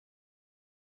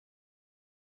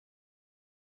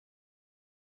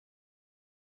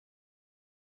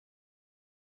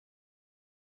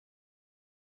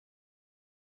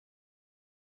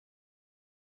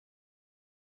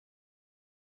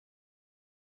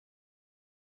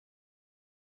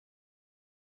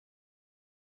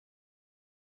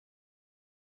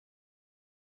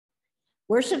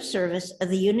worship service of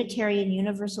the Unitarian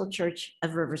Universal Church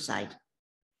of Riverside.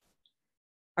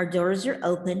 Our doors are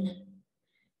open,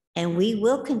 and we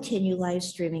will continue live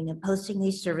streaming and posting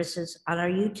these services on our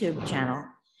YouTube channel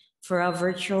for our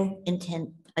virtual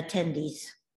attendees.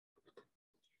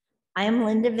 I am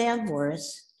Linda Van Voris,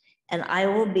 and I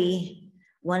will be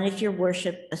one of your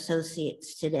worship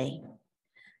associates today.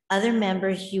 Other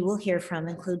members you will hear from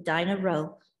include Dinah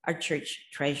Rowe, our church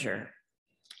treasurer.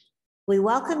 We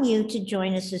welcome you to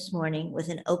join us this morning with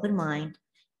an open mind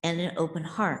and an open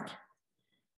heart,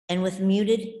 and with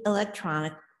muted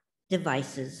electronic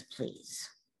devices, please.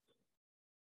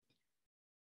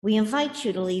 We invite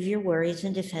you to leave your worries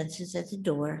and defenses at the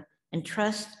door and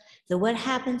trust that what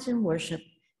happens in worship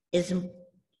is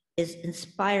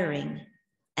inspiring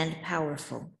and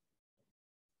powerful.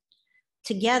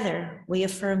 Together, we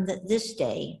affirm that this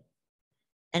day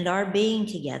and our being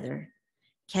together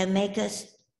can make us,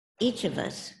 each of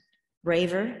us,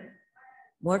 braver,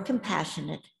 more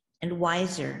compassionate, and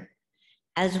wiser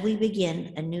as we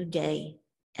begin a new day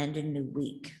and a new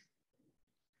week.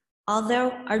 Although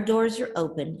our doors are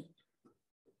open,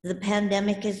 the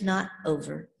pandemic is not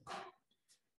over.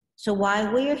 So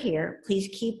while we are here, please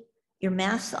keep your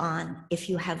masks on if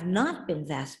you have not been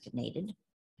vaccinated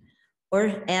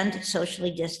and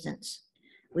socially distance.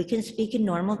 We can speak in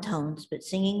normal tones, but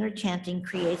singing or chanting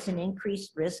creates an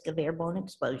increased risk of airborne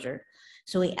exposure,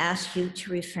 so we ask you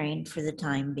to refrain for the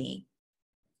time being.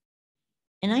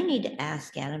 And I need to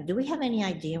ask Adam, do we have any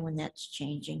idea when that's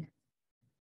changing?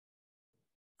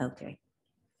 Okay.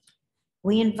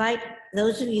 We invite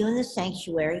those of you in the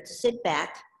sanctuary to sit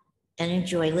back and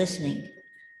enjoy listening.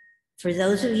 For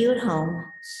those of you at home,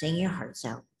 sing your hearts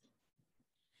out.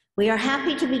 We are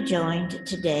happy to be joined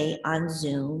today on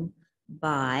Zoom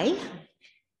by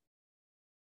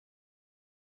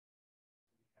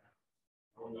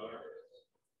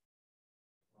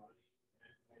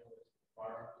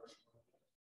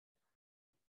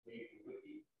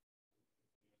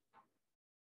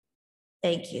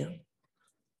Thank you.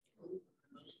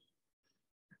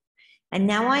 And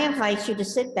now I invite you to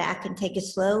sit back and take a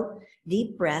slow,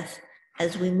 deep breath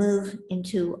as we move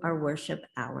into our worship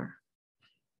hour.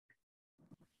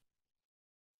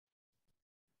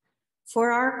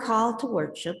 For our call to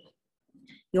worship,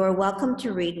 you are welcome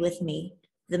to read with me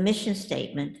the mission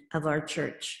statement of our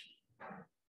church.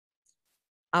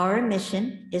 Our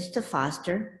mission is to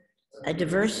foster a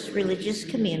diverse religious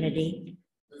community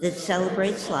that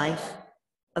celebrates life,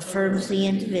 affirms the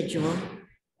individual,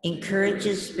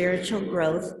 encourages spiritual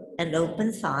growth and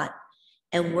open thought,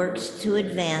 and works to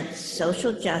advance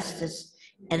social justice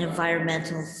and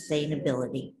environmental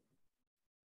sustainability.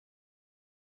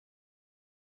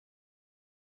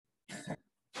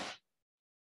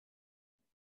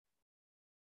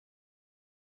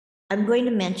 I'm going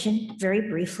to mention very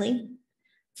briefly,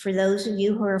 for those of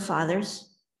you who are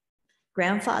fathers,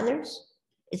 grandfathers,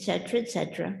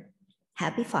 etc.,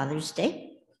 happy Father's Day.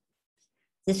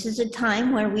 This is a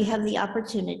time where we have the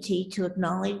opportunity to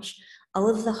acknowledge all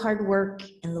of the hard work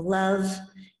and the love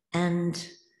and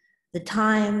the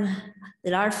time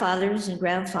that our fathers and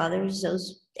grandfathers,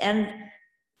 and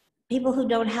people who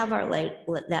don't have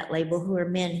that label, who are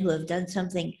men who have done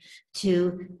something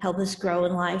to help us grow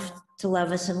in life, to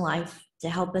love us in life, to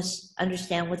help us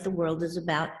understand what the world is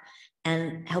about,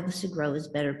 and help us to grow as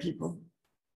better people.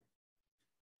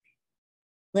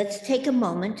 Let's take a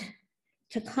moment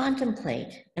to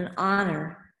contemplate and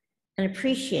honor and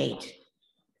appreciate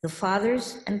the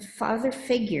fathers and father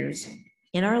figures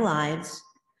in our lives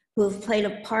who have played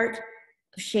a part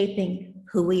of shaping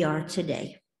who we are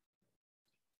today.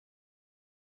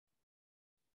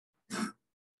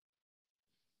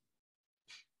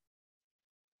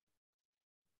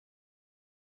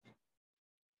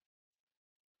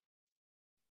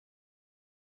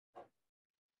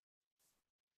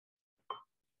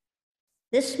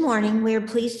 This morning, we are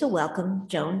pleased to welcome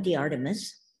Joan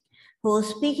DeArtemis, who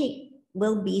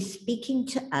will be speaking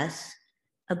to us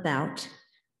about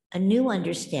a new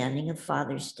understanding of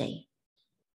Father's Day.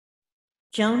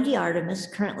 Joan DeArtemis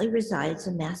currently resides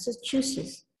in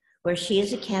Massachusetts, where she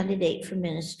is a candidate for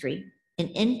ministry, an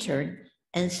intern,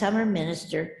 and summer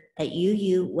minister at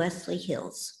UU Wesley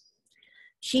Hills.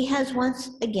 She has once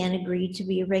again agreed to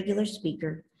be a regular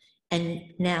speaker,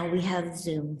 and now we have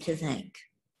Zoom to thank.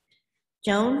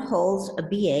 Joan holds a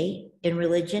BA in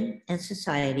Religion and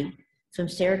Society from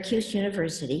Syracuse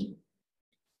University,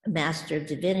 a Master of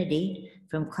Divinity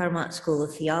from Claremont School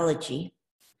of Theology,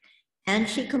 and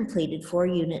she completed 4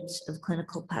 units of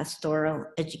clinical pastoral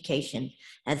education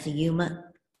at the Yuma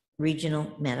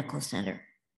Regional Medical Center.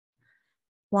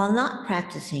 While not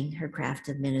practicing her craft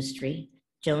of ministry,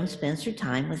 Joan spends her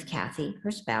time with Kathy,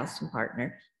 her spouse and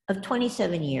partner of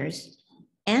 27 years,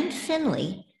 and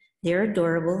Finley, their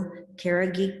adorable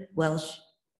Cardigan Welsh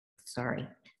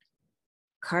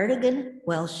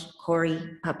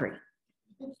Corey puppy.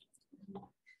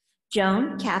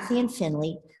 Joan, Kathy, and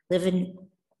Finley live in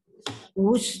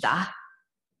Worcester,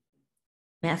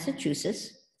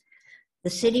 Massachusetts. The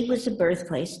city was the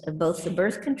birthplace of both the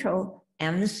birth control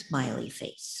and the smiley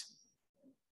face.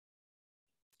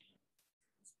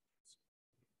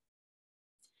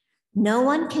 No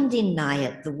one can deny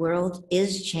it. The world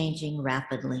is changing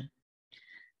rapidly.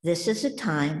 This is a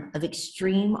time of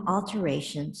extreme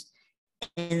alterations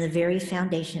in the very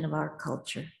foundation of our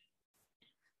culture.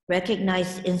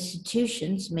 Recognized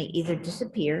institutions may either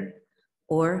disappear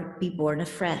or be born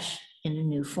afresh in a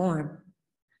new form.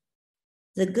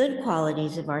 The good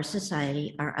qualities of our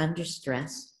society are under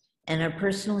stress, and our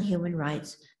personal human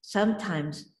rights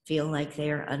sometimes feel like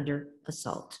they are under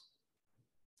assault.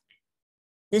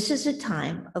 This is a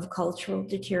time of cultural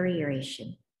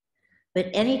deterioration, but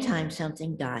anytime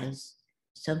something dies,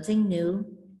 something new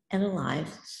and alive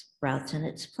sprouts in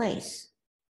its place.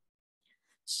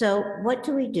 So what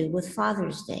do we do with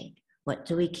Father's Day? What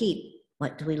do we keep?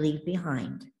 What do we leave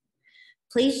behind?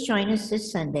 Please join us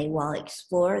this Sunday while we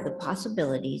explore the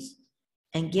possibilities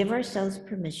and give ourselves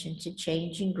permission to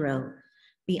change and grow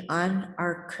beyond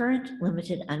our current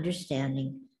limited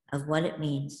understanding of what it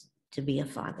means to be a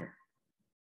father.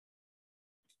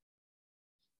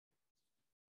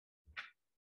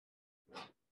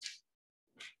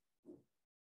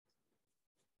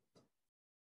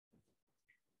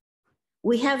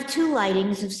 We have two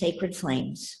lightings of sacred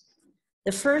flames.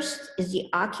 The first is the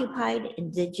occupied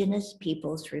Indigenous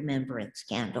Peoples Remembrance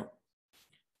Candle.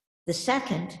 The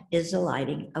second is the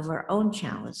lighting of our own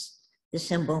chalice, the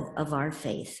symbol of our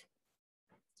faith.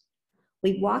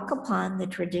 We walk upon the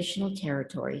traditional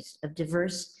territories of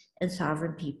diverse and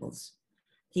sovereign peoples,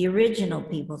 the original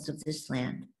peoples of this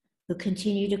land, who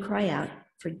continue to cry out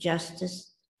for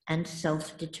justice and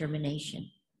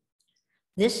self-determination.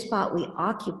 This spot we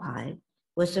occupy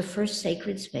was the first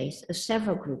sacred space of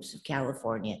several groups of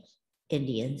California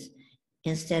Indians,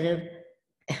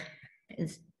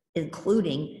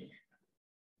 including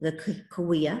the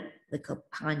Cahuilla, the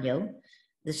Capano,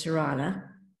 the Serrana.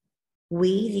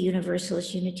 We, the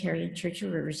Universalist Unitarian Church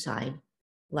of Riverside,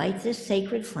 light this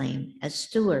sacred flame as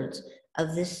stewards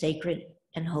of this sacred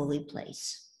and holy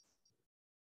place.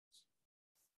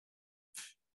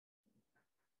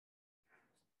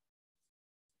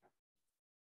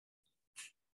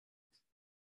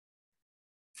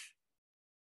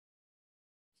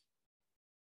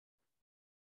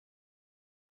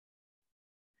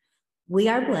 We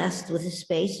are blessed with a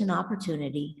space and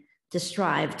opportunity to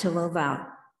strive to live out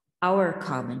our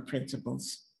common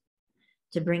principles,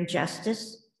 to bring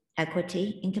justice,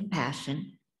 equity, and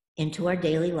compassion into our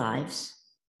daily lives,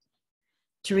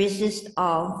 to resist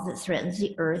all that threatens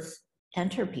the earth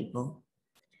and her people,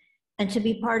 and to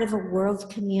be part of a world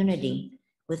community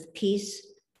with peace,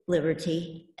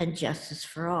 liberty, and justice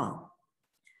for all.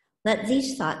 Let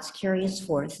these thoughts carry us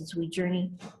forth as we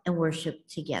journey and worship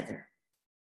together.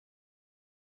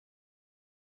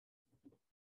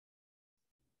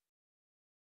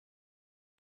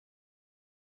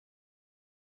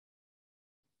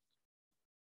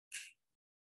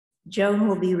 Joan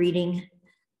will be reading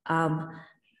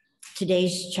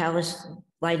today's chalice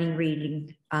lighting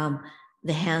reading,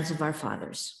 The Hands of Our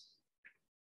Fathers.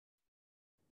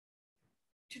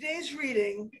 Today's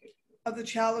reading of the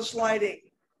chalice lighting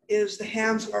is The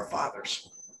Hands of Our Fathers.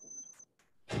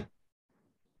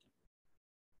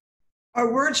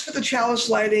 Our words for the chalice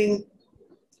lighting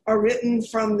are written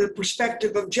from the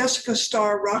perspective of Jessica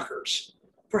Starr Rockers.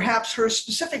 Perhaps her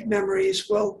specific memories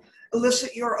will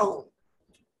elicit your own.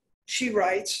 She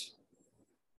writes,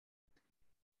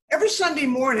 every Sunday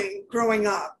morning growing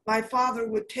up, my father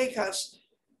would take us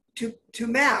to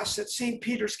Mass at St.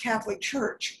 Peter's Catholic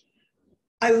Church.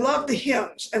 I loved the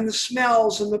hymns and the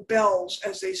smells and the bells,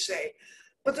 as they say,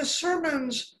 but the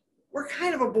sermons were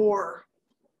kind of a bore.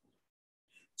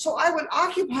 So I would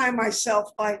occupy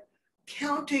myself by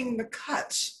counting the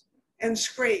cuts and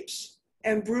scrapes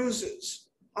and bruises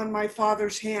on my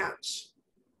father's hands.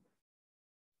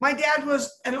 My dad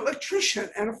was an electrician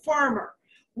and a farmer,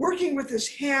 working with his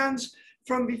hands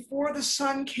from before the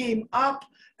sun came up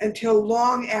until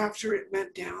long after it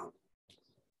went down.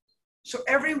 So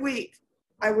every week,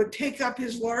 I would take up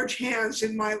his large hands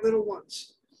in my little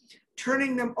ones,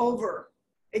 turning them over,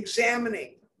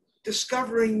 examining,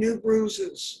 discovering new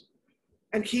bruises,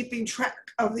 and keeping track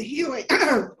of the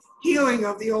healing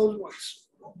of the old ones.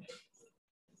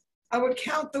 I would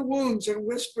count the wounds and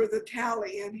whisper the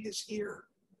tally in his ear.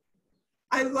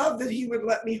 I loved that he would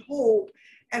let me hold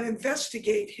and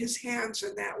investigate his hands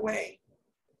in that way.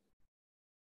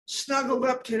 Snuggled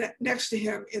up next to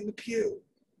him in the pew,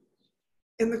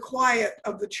 in the quiet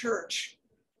of the church,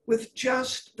 with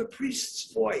just the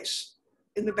priest's voice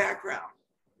in the background.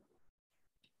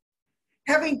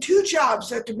 Having two jobs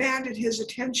that demanded his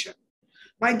attention,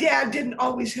 my dad didn't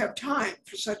always have time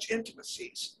for such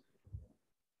intimacies,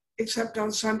 except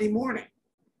on Sunday morning.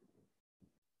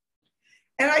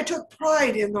 And I took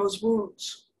pride in those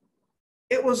wounds.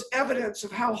 It was evidence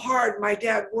of how hard my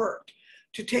dad worked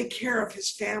to take care of his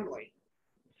family.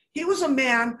 He was a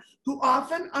man who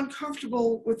often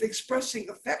uncomfortable with expressing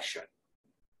affection,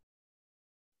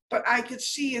 but I could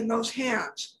see in those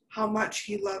hands how much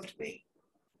he loved me.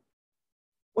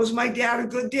 Was my dad a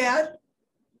good dad?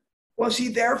 Was he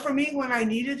there for me when I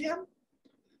needed him?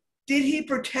 Did he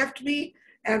protect me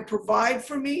and provide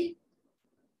for me?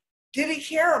 Did he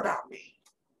care about me?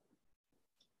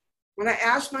 When I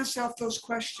ask myself those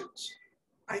questions,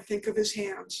 I think of his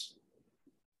hands.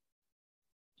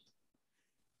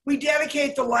 We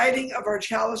dedicate the lighting of our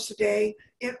chalice today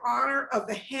in honor of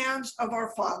the hands of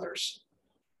our fathers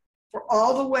for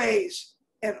all the ways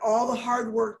and all the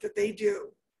hard work that they do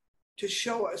to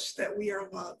show us that we are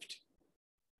loved.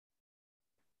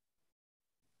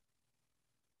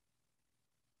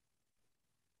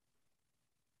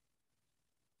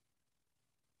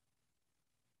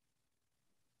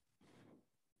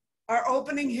 Our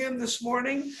opening hymn this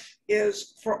morning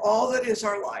is For All That Is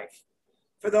Our Life.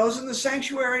 For those in the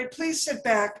sanctuary, please sit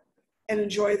back and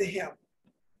enjoy the hymn.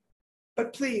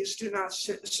 But please do not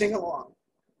sing along.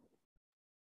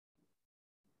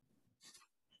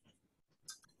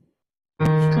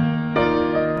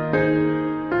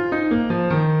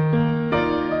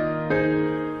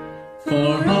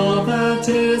 For all that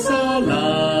is our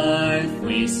life,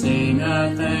 we sing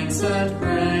our thanks and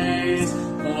praise.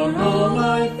 For all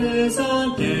life is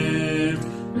our gift,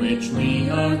 which we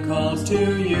are called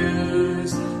to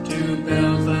use to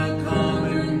build the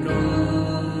common good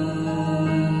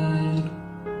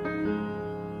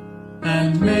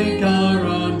and make our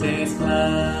own days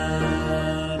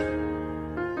glad.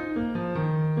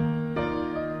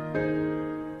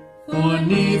 For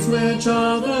needs which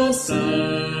others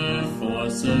serve, for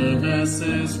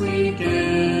services we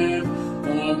give,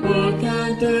 for work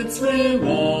and its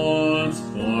rewards,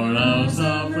 for hours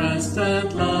of rest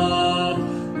and love,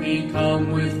 we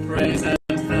come with praise and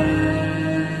thanks.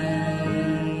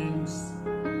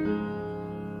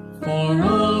 For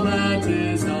all that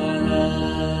is our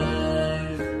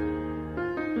life,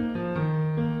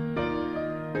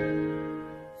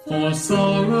 for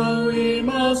sorrow we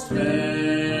must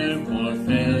bear, for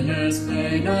failures,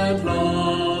 pain and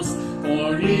loss,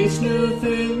 for each new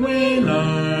thing we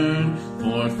learn,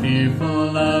 for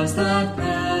fearful hours that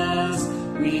pass,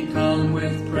 we come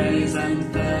with praise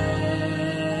and thanks.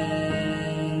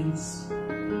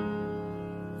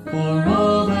 For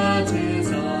all that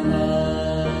is our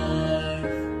life,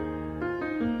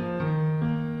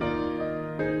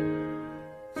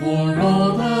 for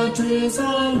all that is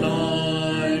our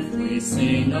life, we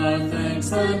sing our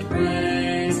thanks and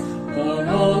praise. For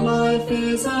all life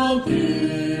is our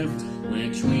gift,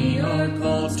 which we are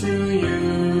called to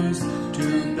use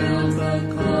to build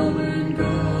the common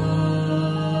good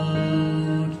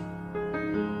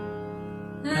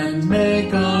and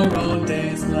make our own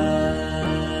days glad.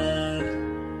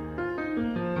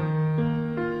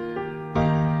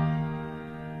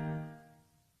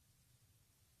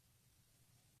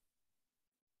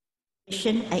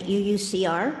 At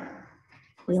UUCR,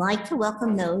 we like to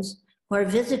welcome those who are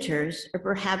visitors or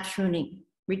perhaps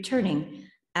returning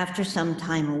after some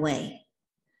time away.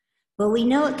 But we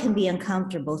know it can be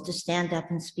uncomfortable to stand up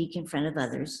and speak in front of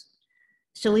others,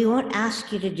 so we won't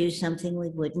ask you to do something we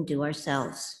wouldn't do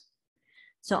ourselves.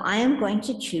 So I am going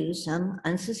to choose some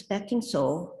unsuspecting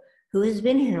soul who has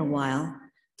been here a while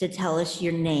to tell us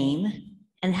your name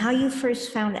and how you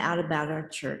first found out about our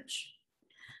church.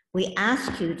 We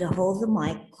ask you to hold the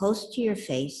mic close to your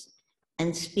face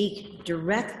and speak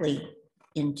directly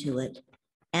into it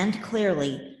and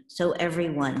clearly so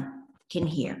everyone can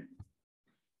hear.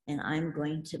 And I'm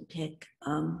going to pick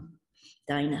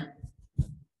Dinah.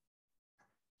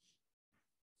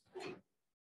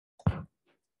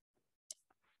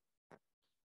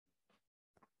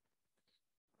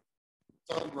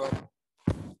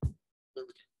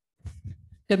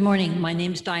 Good morning. My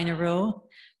name's Dinah Rowe.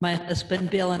 My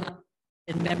husband Bill and I have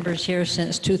been members here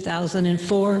since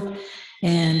 2004.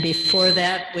 And before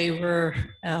that, we were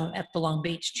at the Long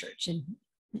Beach Church, in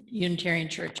Unitarian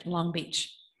Church in Long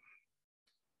Beach.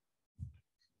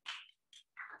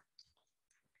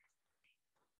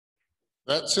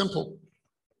 That simple.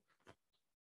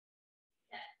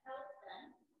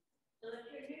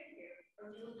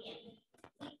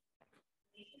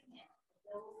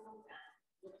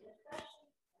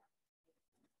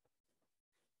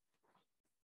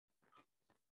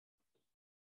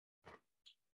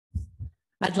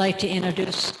 I'd like to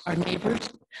introduce our neighbors.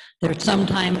 They're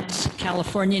sometimes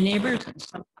California neighbors and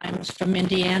sometimes from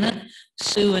Indiana.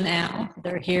 Sue and Al,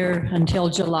 they're here until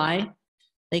July.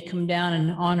 They come down and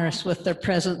honor us with their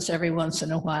presence every once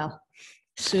in a while.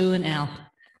 Sue and Al.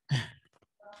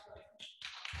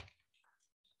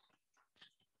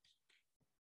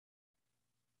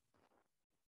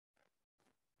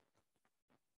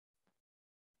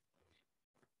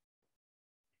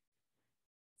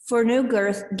 For new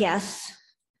guests,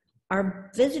 our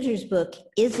visitors book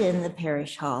is in the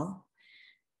parish hall.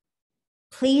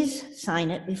 Please sign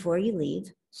it before you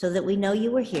leave so that we know you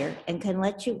were here and can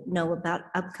let you know about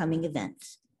upcoming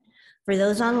events. For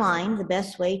those online, the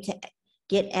best way to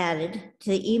get added to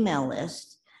the email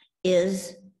list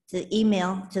is to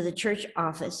email to the church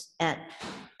office at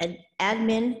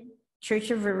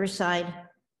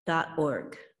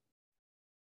admin.churchofriverside.org.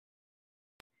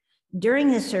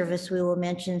 During this service, we will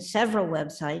mention several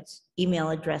websites, email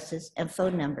addresses, and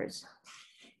phone numbers.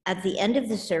 At the end of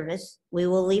the service, we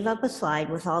will leave up a slide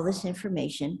with all this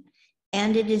information,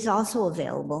 and it is also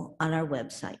available on our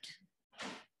website.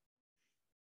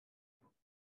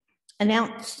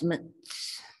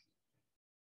 Announcements.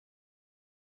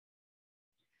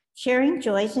 Sharing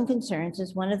joys and concerns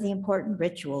is one of the important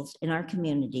rituals in our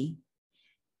community,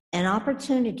 an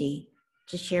opportunity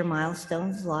to share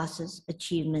milestones, losses,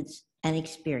 achievements, and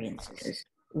experiences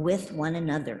with one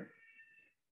another.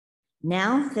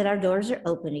 Now that our doors are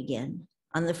open again,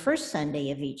 on the first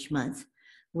Sunday of each month,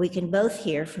 we can both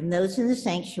hear from those in the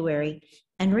sanctuary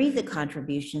and read the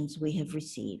contributions we have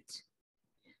received.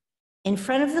 In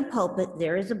front of the pulpit,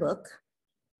 there is a book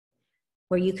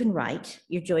where you can write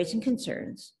your joys and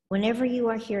concerns whenever you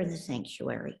are here in the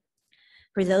sanctuary.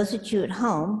 For those of you at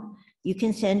home, you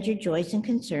can send your joys and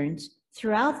concerns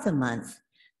throughout the month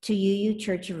to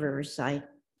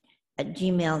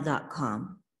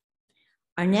uuchurchofriverside@gmail.com.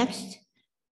 Our next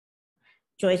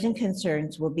Joys and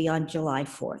Concerns will be on July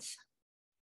 4th.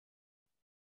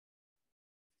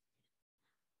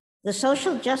 The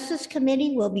Social Justice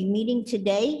Committee will be meeting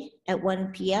today at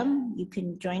 1 p.m. You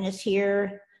can join us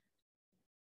here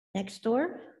next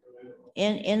door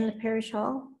in the parish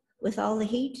hall with all the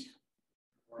heat.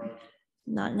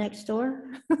 Not next door.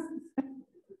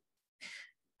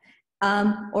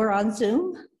 Or on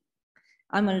Zoom.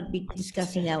 I'm going to be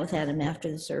discussing that with Adam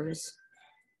after the service.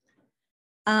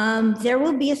 There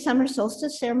will be a summer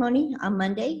solstice ceremony on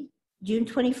Monday, June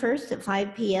 21st at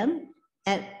 5 p.m.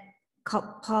 at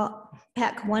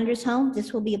Pack Wonders Home.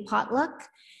 This will be a potluck.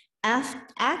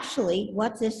 Actually,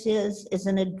 what this is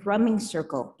a drumming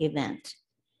circle event.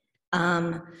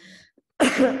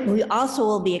 We also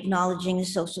will be acknowledging a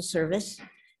social service.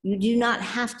 You do not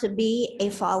have to be a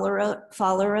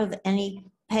follower of any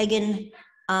pagan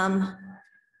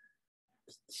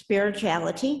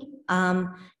spirituality.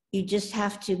 You just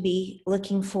have to be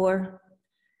looking for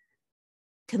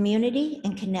community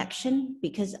and connection,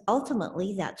 because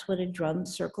ultimately that's what a drum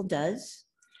circle does.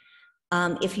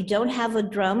 If you don't have a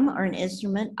drum or an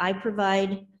instrument, I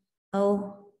provide, if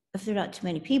there are not too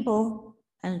many people,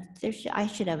 and I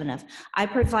should have enough, I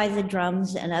provide the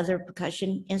drums and other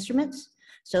percussion instruments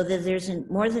so that there's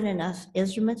more than enough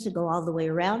instruments to go all the way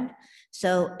around.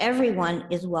 So everyone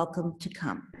is welcome to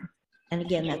come. And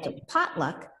again, that's a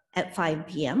potluck at 5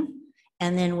 p.m.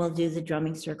 And then we'll do the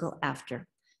drumming circle after.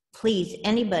 Please,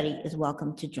 anybody is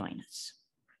welcome to join us.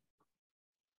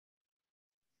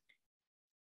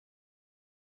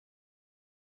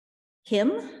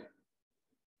 Hymn.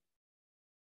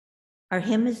 Our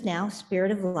hymn is now Spirit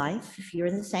of Life. If you're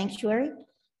in the sanctuary,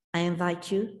 I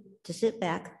invite you to sit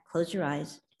back, close your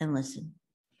eyes, and listen.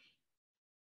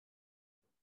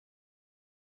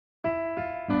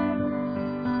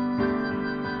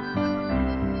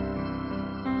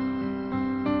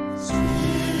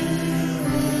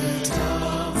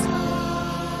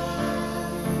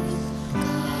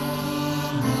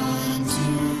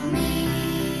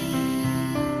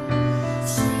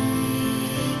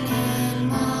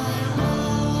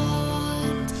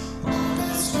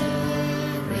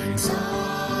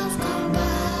 Of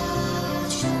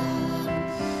compassion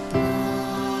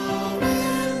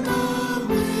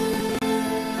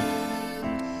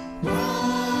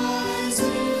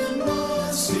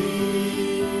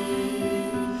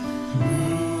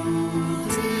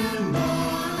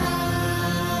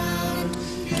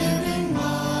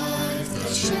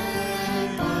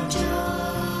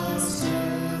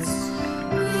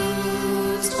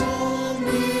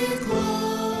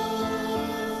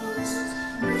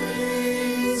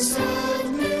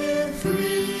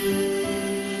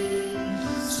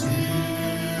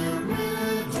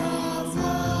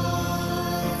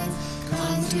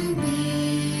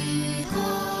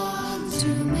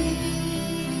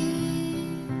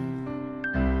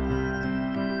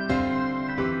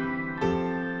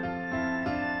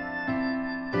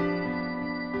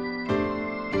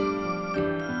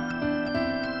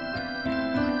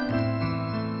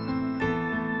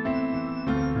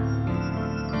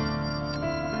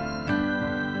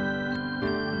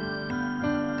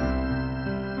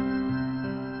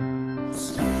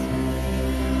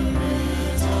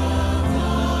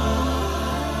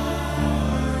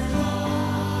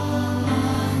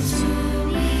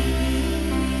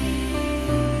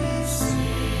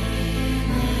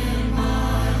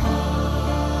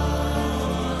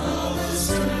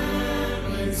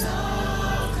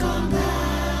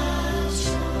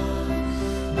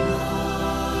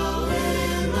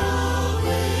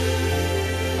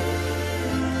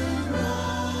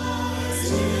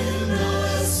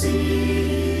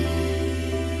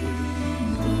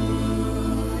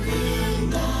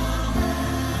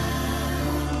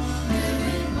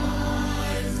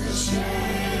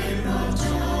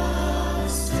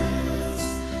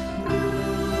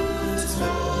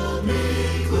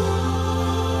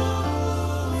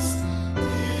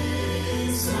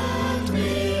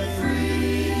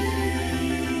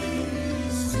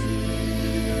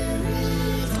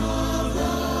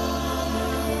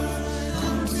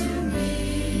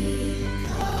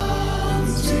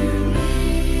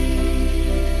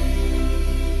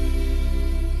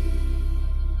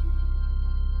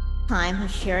time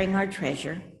of sharing our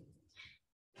treasure,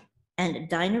 and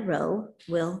Dinah Rowe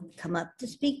will come up to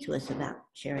speak to us about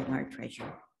sharing our treasure.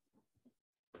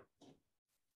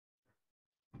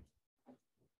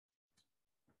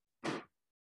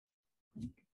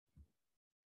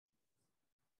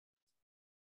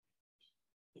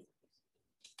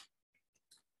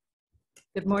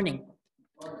 Good morning.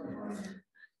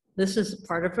 This is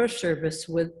part of our service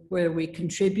where we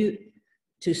contribute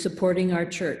to supporting our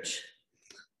church.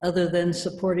 Other than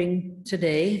supporting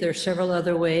today, there are several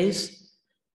other ways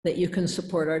that you can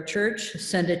support our church.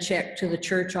 Send a check to the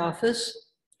church office.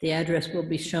 The address will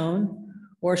be shown,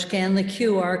 or scan the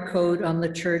QR code on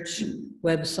the church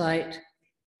website.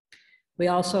 We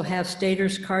also have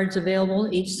staters cards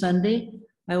available each Sunday.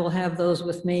 I will have those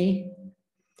with me.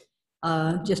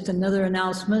 Just another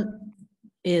announcement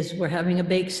is we're having a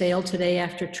bake sale today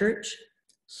after church,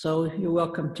 so you're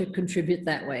welcome to contribute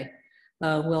that way.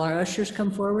 Will our ushers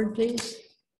come forward, please?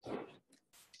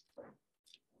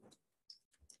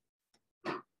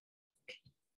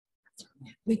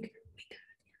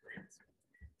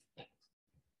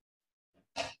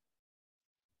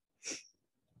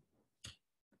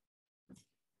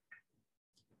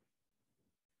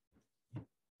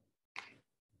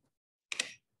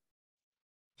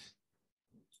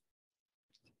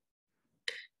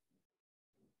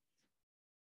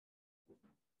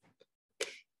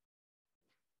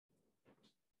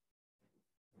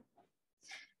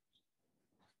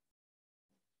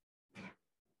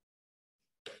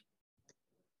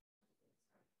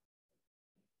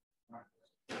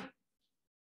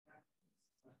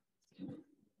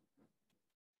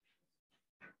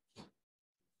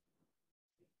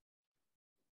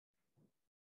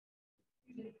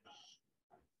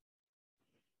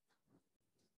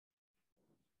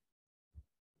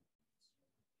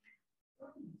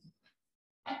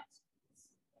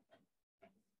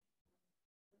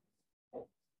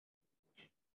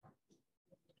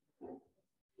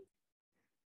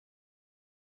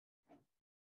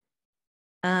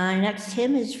 Next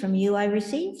hymn is from You I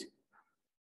Received.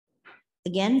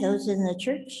 Again, those in the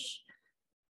church,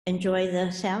 enjoy the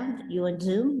sound. You on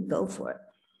Zoom, go for it.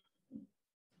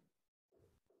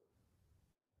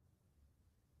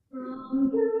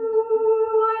 From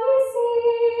you I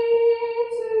receive,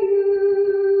 to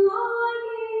you I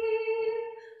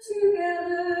give,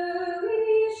 together we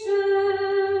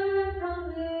share, from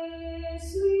this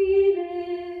we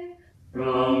live.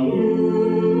 From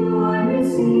you I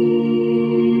receive,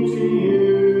 to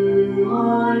you I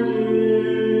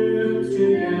give,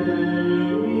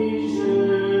 together we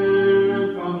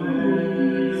share, from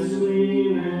this we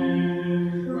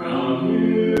live. From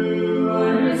you I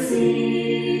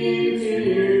receive, to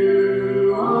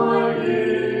you I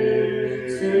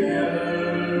give,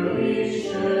 together we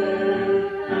share,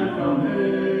 and from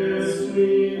this we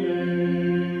live.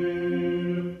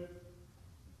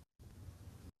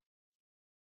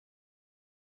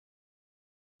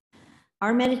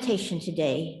 Our meditation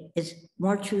today is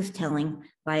More Truth Telling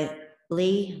by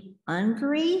Lee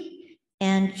Ungary,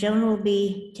 and Joan will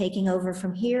be taking over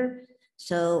from here.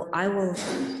 So I will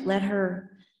let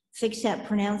her fix that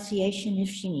pronunciation if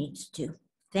she needs to.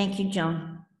 Thank you,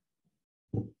 Joan.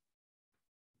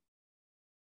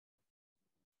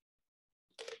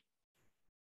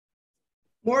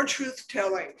 More Truth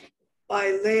Telling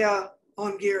by Leah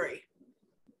Ongiri.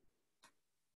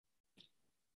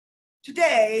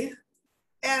 Today,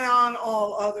 and on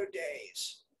all other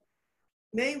days,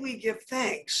 may we give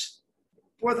thanks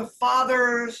for the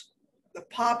fathers, the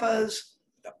papas,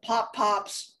 the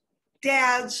pop-pops,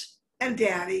 dads, and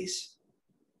daddies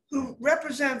who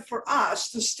represent for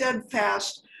us the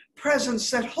steadfast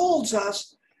presence that holds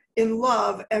us in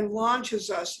love and launches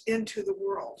us into the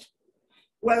world,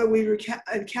 whether we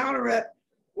encounter it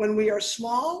when we are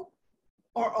small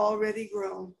or already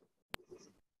grown.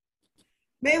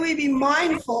 May we be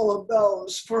mindful of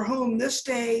those for whom this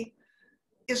day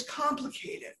is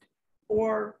complicated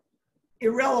or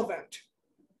irrelevant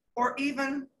or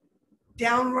even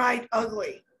downright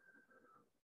ugly.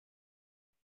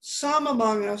 Some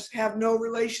among us have no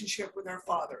relationship with our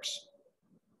fathers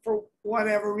for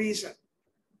whatever reason.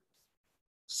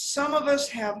 Some of us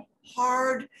have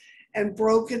hard and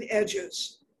broken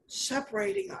edges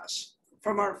separating us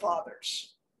from our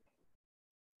fathers.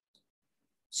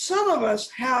 Some of us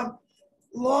have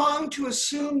longed to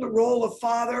assume the role of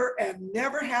father and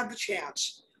never had the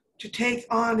chance to take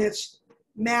on its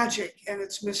magic and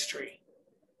its mystery.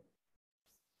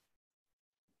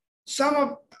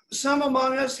 Some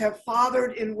among us have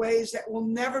fathered in ways that will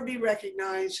never be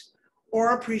recognized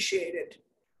or appreciated,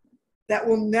 that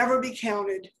will never be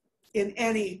counted in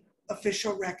any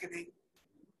official reckoning.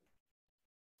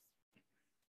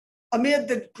 Amid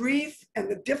the grief and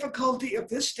the difficulty of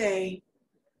this day,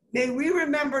 may we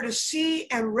remember to see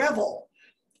and revel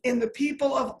in the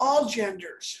people of all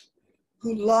genders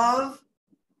who love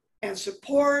and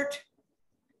support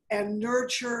and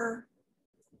nurture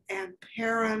and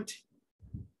parent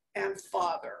and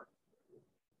father.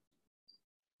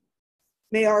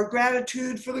 May our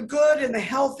gratitude for the good and the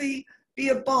healthy be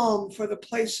a balm for the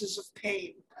places of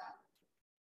pain.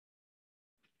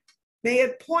 May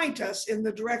it point us in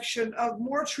the direction of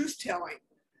more truth-telling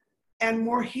and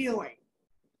more healing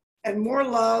and more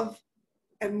love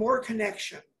and more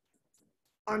connection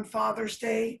on Father's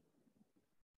Day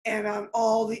and on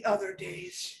all the other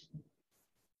days.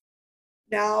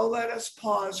 Now let us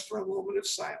pause for a moment of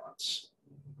silence.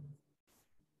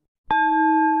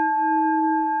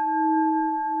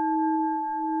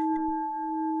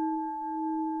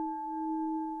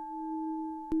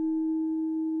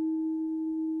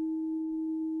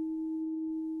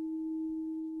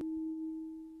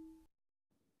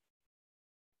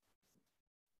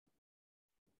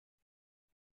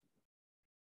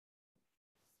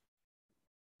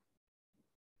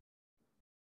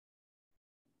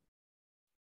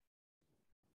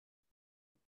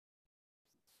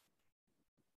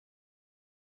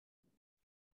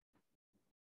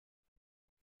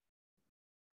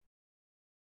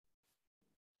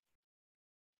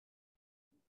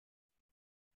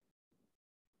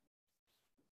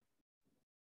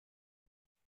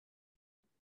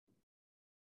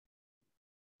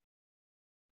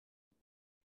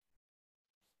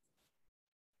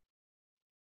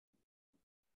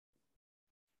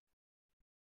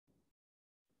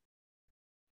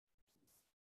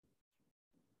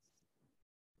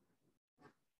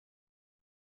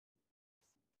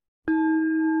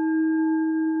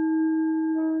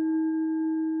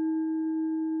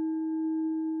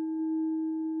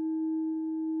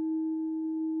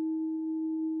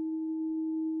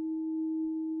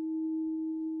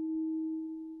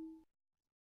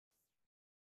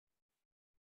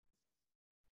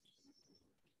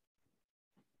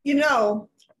 You know,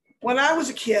 when I was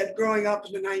a kid growing up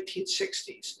in the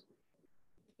 1960s,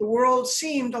 the world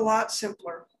seemed a lot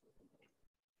simpler.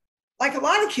 Like a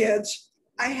lot of kids,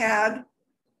 I had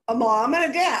a mom and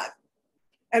a dad.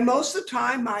 And most of the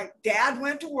time, my dad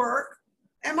went to work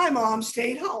and my mom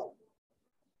stayed home.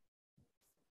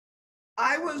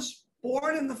 I was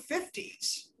born in the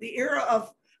 50s, the era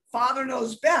of Father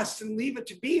Knows Best and Leave It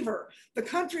to Beaver. The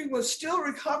country was still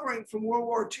recovering from World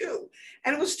War II,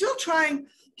 and it was still trying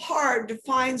hard to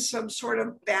find some sort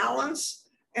of balance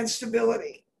and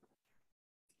stability.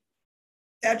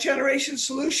 That generation's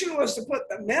solution was to put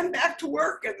the men back to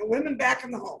work and the women back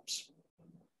in the homes.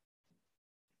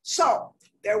 So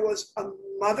there was a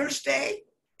Mother's Day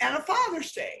and a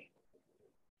Father's Day.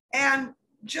 And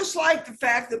just like the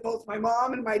fact that both my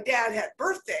mom and my dad had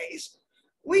birthdays,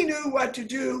 we knew what to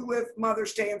do with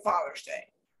Mother's Day and Father's Day.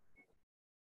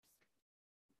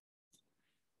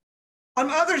 On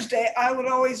Mother's Day, I would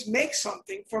always make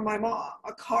something for my mom,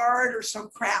 a card or some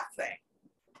craft thing.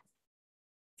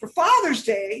 For Father's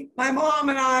Day, my mom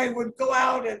and I would go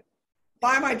out and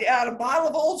buy my dad a bottle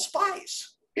of Old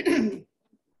Spice.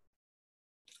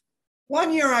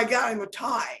 One year I got him a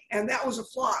tie, and that was a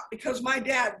flop because my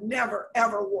dad never,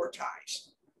 ever wore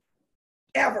ties.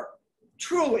 Ever.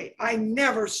 Truly, I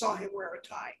never saw him wear a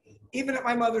tie, even at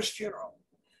my mother's funeral.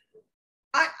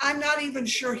 I'm not even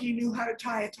sure he knew how to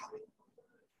tie a tie.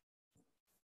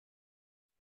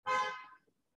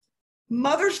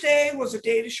 Mother's Day was a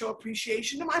day to show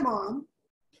appreciation to my mom.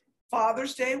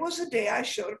 Father's Day was a day I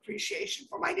showed appreciation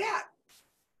for my dad.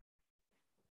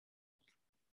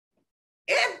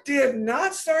 It did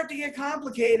not start to get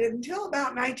complicated until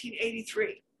about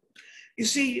 1983. You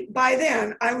see, by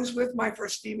then I was with my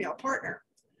first female partner,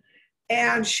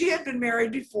 and she had been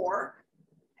married before,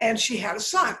 and she had a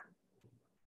son.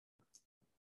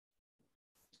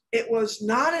 It was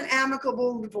not an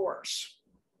amicable divorce.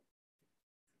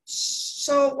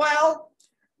 So while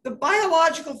the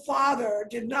biological father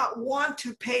did not want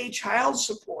to pay child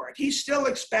support, he still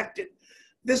expected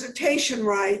visitation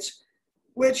rights,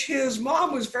 which his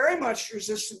mom was very much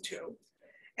resistant to.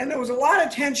 And there was a lot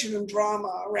of tension and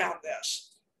drama around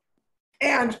this.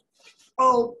 And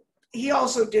he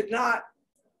also did not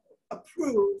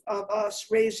approve of us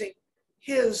raising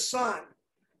his son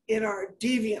in our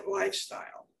deviant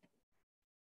lifestyle.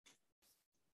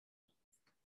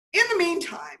 In the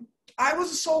meantime, I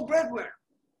was a sole breadwinner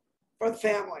for the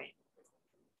family,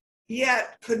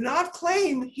 yet could not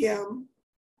claim him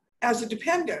as a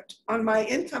dependent on my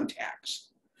income tax,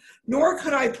 nor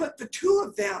could I put the two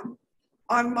of them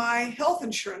on my health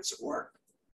insurance at work.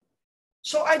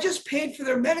 So I just paid for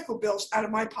their medical bills out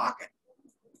of my pocket.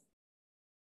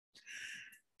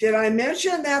 Did I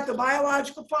mention that the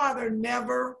biological father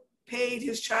never paid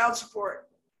his child support?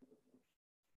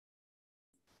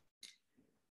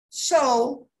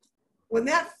 So when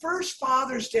that first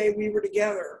Father's Day we were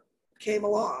together came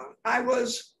along, I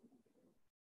was,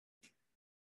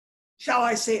 shall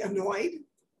I say, annoyed.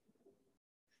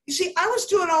 You see, I was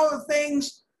doing all the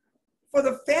things for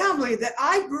the family that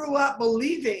I grew up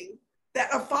believing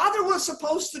that a father was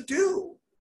supposed to do.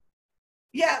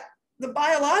 Yet the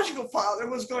biological father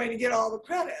was going to get all the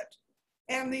credit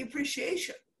and the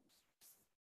appreciation.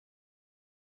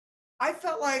 I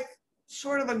felt like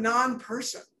sort of a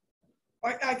non-person,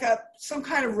 like some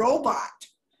kind of robot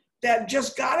that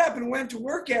just got up and went to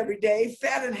work every day,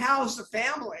 fed and housed the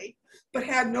family, but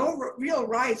had no real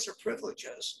rights or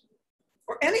privileges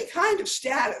or any kind of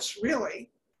status, really.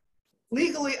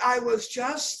 Legally, I was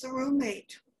just the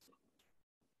roommate.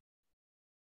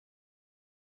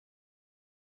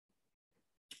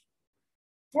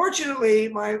 Fortunately,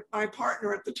 my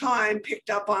partner at the time picked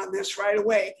up on this right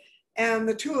away, and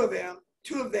the two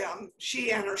of them,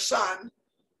 she and her son,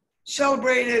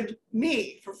 celebrated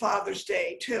me for Father's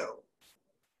Day too.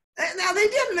 Now, they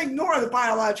didn't ignore the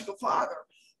biological father,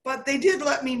 but they did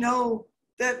let me know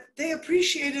that they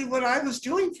appreciated what I was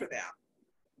doing for them.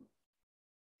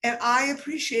 And I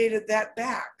appreciated that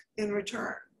back in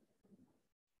return.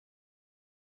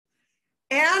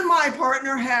 And my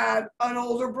partner had an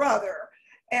older brother,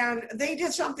 and they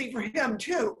did something for him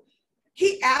too.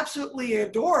 He absolutely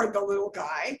adored the little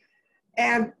guy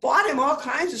and bought him all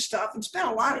kinds of stuff and spent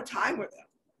a lot of time with him.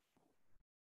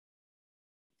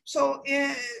 So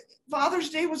Father's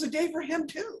Day was a day for him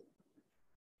too.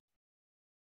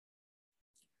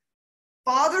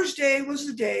 Father's Day was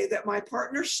the day that my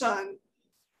partner's son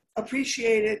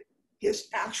appreciated his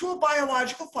actual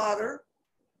biological father,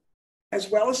 as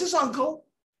well as his uncle,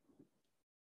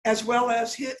 as well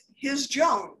as his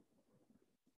Joan,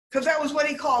 because that was what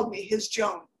he called me, his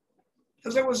Joan,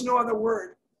 because there was no other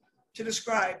word to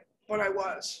describe what I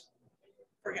was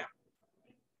for him.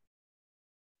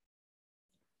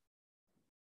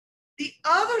 The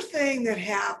other thing that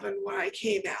happened when I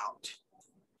came out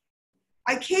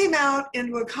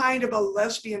into a kind of a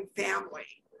lesbian family.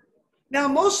 Now,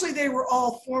 mostly they were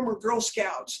all former Girl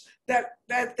Scouts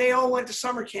that they all went to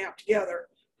summer camp together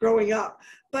growing up,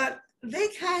 but they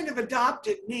kind of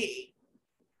adopted me.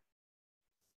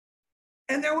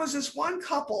 And there was this one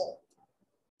couple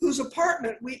whose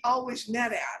apartment we always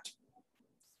met at.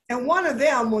 And one of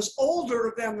them was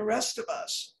older than the rest of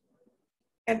us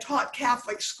and taught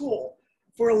Catholic school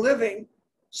for a living.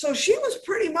 So she was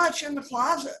pretty much in the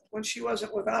closet when she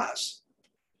wasn't with us.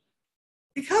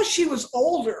 Because she was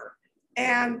older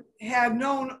and had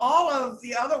known all of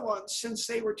the other ones since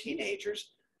they were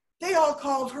teenagers, they all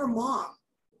called her Mom.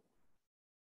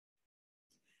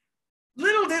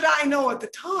 Little did I know at the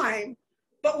time,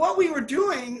 but what we were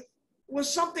doing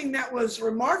was something that was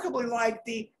remarkably like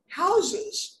the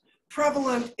houses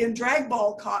prevalent in drag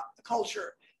ball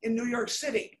culture in New York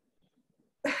City.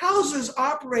 The houses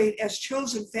operate as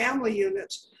chosen family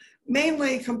units,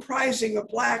 mainly comprising of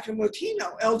Black and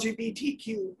Latino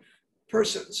LGBTQ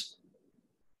persons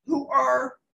who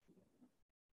are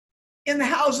in the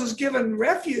houses given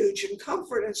refuge and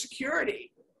comfort and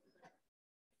security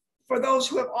for those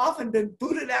who have often been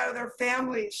booted out of their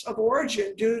families of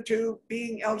origin due to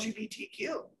being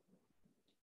LGBTQ.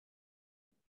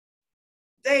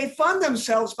 They fund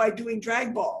themselves by doing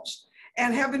drag balls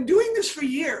and have been doing this for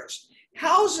years.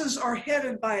 Houses are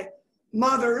headed by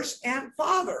mothers and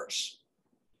fathers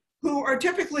who are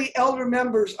typically elder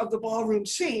members of the ballroom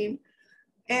scene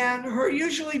and who are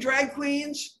usually drag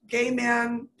queens, gay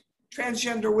men,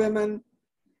 transgender women,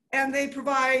 and they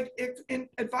provide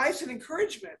advice and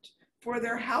encouragement for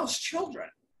their house children.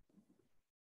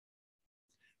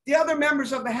 The other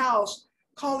members of the house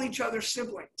call each other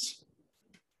siblings.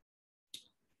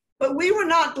 But we were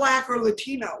not Black or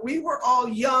Latino. We were all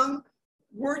young,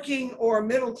 working or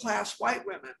middle-class white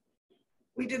women.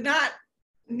 We did not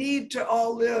need to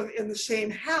all live in the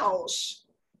same house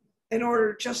in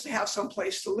order just to have some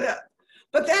place to live.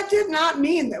 But that did not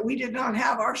mean that we did not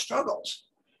have our struggles.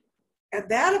 And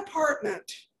that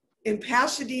apartment in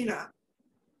Pasadena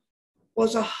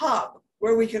was a hub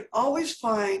where we could always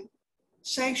find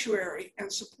sanctuary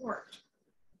and support.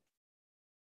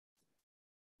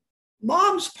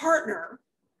 Mom's partner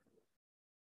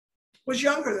was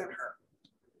younger than her,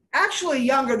 actually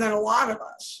younger than a lot of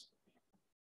us.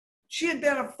 She had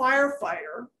been a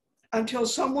firefighter until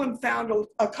someone found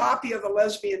a copy of the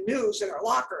Lesbian News in her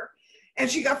locker, and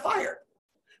she got fired.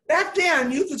 Back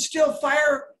then, you could still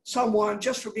fire someone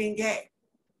just for being gay.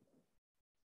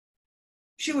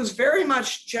 She was very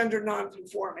much gender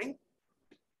nonconforming.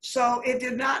 So it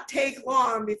did not take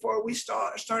long before we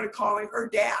started calling her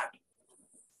Dad.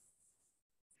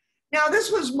 Now,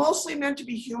 this was mostly meant to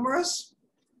be humorous,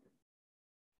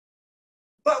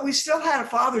 but we still had a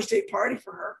Father's Day party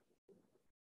for her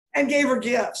and gave her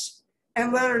gifts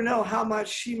and let her know how much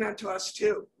she meant to us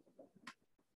too.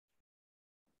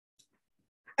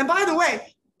 And by the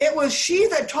way, it was she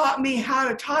that taught me how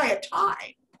to tie a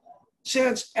tie,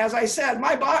 since, as I said,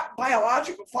 my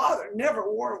biological father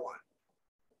never wore one.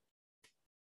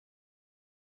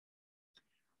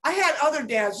 I had other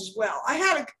dads as well. I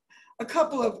had a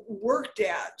couple of work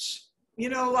dads, you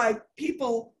know, like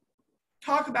people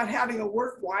talk about having a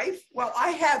work wife. Well, I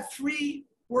had 3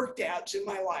 work dads in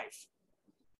my life.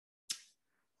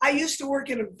 I used to work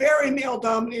in a very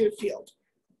male-dominated field,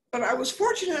 but I was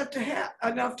fortunate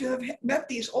enough to have met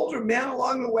these older men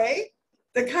along the way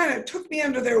that kind of took me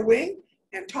under their wing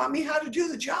and taught me how to do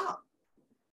the job.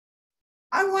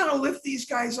 I want to lift these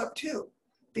guys up too,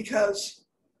 because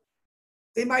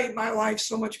they made my life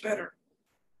so much better.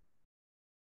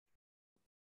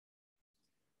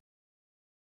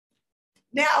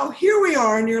 Now, here we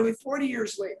are nearly 40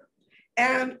 years later,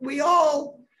 and we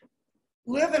all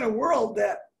live in a world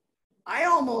that I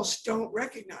almost don't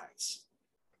recognize.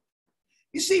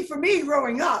 You see, for me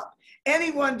growing up,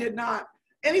 anyone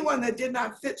that did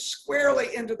not fit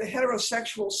squarely into the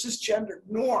heterosexual cisgender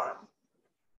norm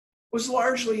was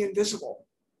largely invisible.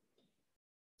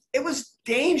 It was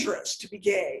dangerous to be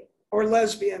gay or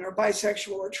lesbian or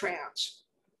bisexual or trans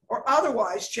or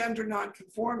otherwise gender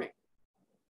nonconforming.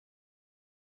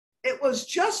 It was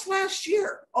just last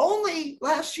year, only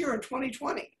last year in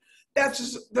 2020, that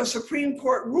the Supreme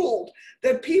Court ruled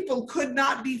that people could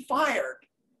not be fired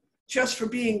just for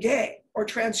being gay or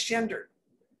transgendered.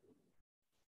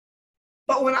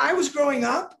 But when I was growing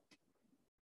up,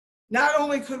 not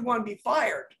only could one be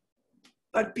fired,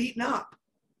 but beaten up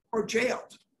or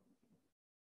jailed.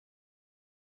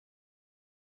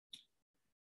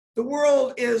 The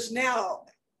world is now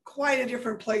quite a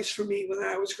different place for me when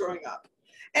I was growing up.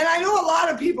 And I know a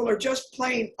lot of people are just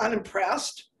plain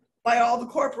unimpressed by all the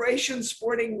corporations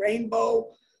sporting rainbow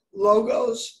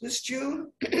logos this June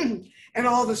and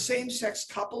all the same-sex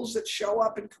couples that show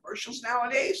up in commercials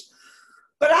nowadays.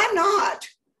 But I'm not.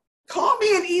 Call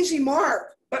me an easy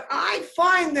mark, but I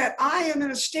find that I am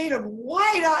in a state of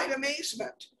wide-eyed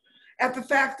amazement at the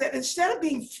fact that instead of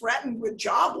being threatened with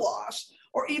job loss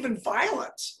or even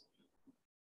violence,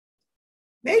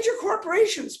 major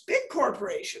corporations, big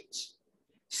corporations,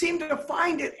 seem to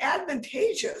find it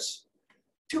advantageous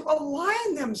to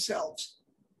align themselves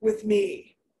with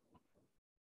me.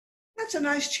 That's a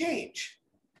nice change.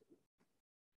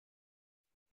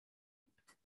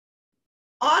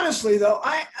 Honestly, though,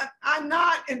 I'm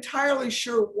not entirely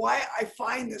sure why I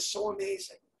find this so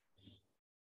amazing.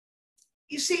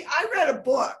 You see, I read a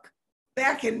book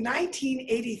back in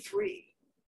 1983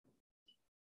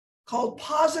 called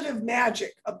Positive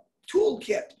Magic, a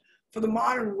toolkit for the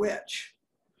modern witch,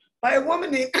 by a woman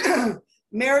named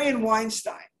Marion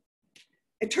Weinstein.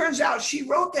 It turns out she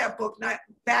wrote that book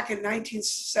back in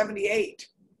 1978.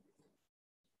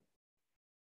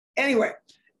 Anyway,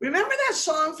 remember that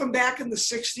song from back in the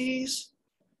 60s,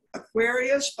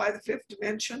 Aquarius by the Fifth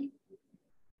Dimension?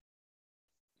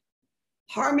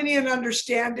 Harmony and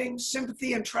understanding,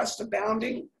 sympathy and trust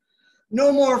abounding,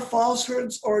 no more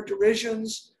falsehoods or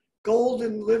derisions,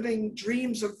 golden living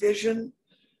dreams of vision,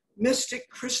 mystic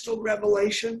crystal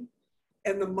revelation,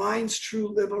 and the mind's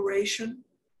true liberation,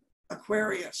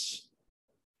 Aquarius.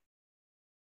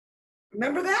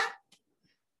 Remember that?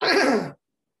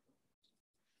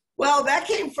 Well, that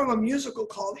came from a musical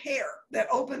called Hair that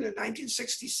opened in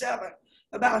 1967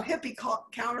 about hippie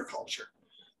counterculture,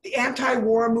 the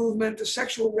anti-war movement, the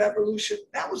sexual revolution.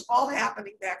 That was all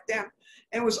happening back then.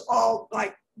 And it was all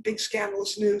like big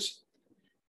scandalous news.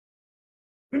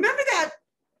 Remember that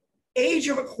age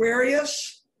of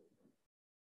Aquarius?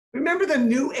 Remember the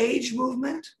New Age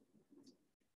movement?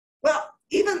 Well,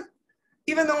 even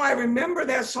though I remember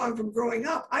that song from growing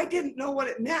up, I didn't know what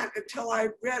it meant until I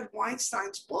read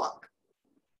Weinstein's book.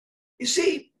 You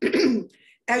see,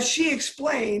 as she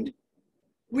explained,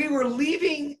 we were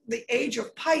leaving the age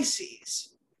of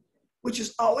Pisces, which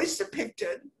is always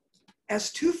depicted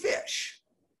as 2 fish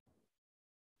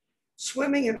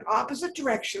swimming in opposite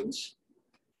directions,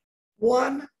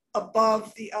 one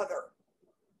above the other.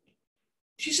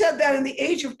 She said that in the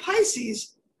age of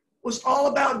Pisces was all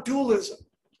about dualism,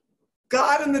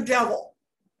 God and the devil,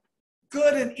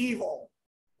 good and evil,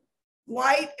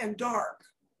 light and dark,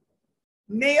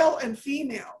 male and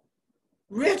female,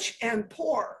 rich and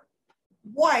poor,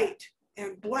 white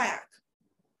and black.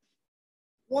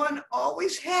 One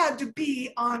always had to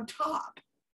be on top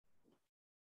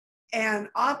and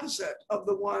opposite of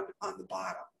the one on the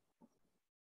bottom.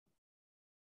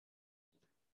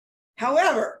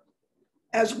 However,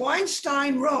 as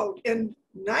Weinstein wrote in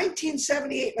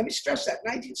 1978, let me stress that,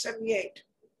 1978,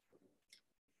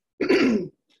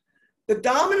 the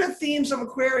dominant themes of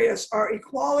Aquarius are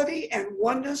equality and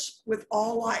oneness with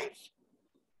all life.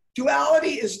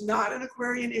 Duality is not an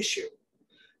Aquarian issue.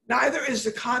 Neither is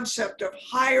the concept of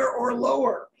higher or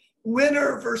lower,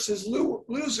 winner versus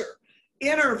loser,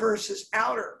 inner versus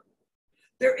outer.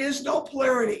 There is no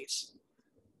polarities.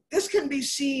 This can be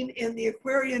seen in the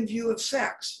Aquarian view of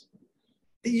sex.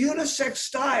 The unisex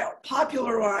style,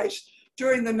 popularized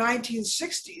during the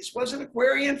 1960s, was an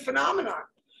Aquarian phenomenon.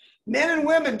 Men and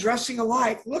women dressing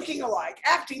alike, looking alike,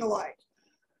 acting alike.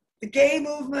 The gay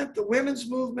movement, the women's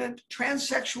movement,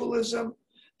 transsexualism,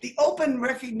 the open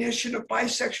recognition of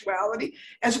bisexuality,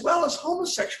 as well as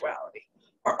homosexuality,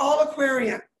 are all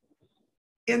Aquarian.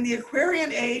 In the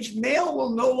Aquarian age, male will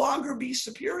no longer be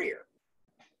superior,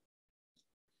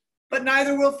 but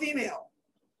neither will female.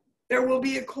 There will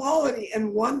be equality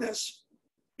and oneness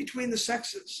between the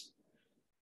sexes.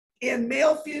 In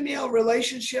male-female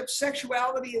relationships,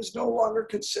 sexuality is no longer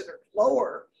considered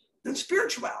lower than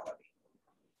spirituality.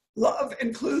 Love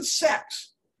includes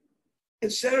sex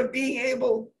instead of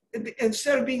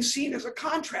being seen as a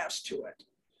contrast to it.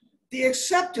 The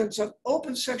acceptance of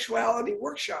open sexuality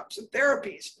workshops and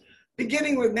therapies,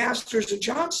 beginning with Masters and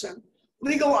Johnson,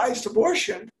 legalized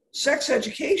abortion, sex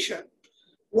education,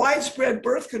 widespread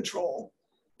birth control,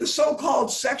 the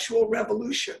so-called sexual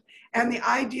revolution, and the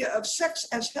idea of sex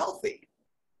as healthy.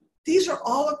 These are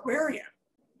all Aquarian.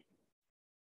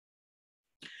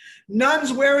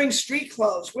 Nuns wearing street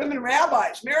clothes, women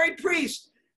rabbis, married priests,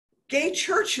 gay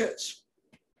churches,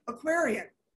 Aquarian.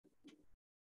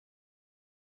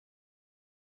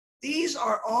 These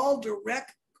are all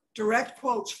direct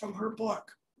quotes from her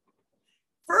book.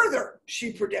 Further,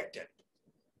 she predicted,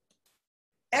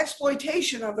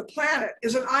 exploitation of the planet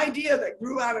is an idea that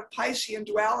grew out of Piscean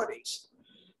dualities.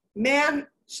 Man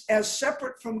as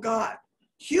separate from God,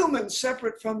 humans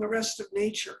separate from the rest of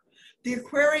nature. The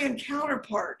Aquarian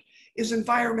counterpart is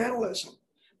environmentalism.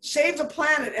 Save the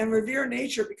planet and revere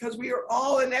nature because we are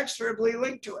all inexorably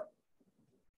linked to it.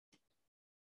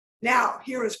 Now,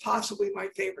 here is possibly my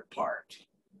favorite part.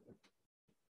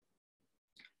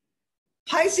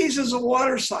 Pisces is a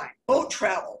water sign. Boat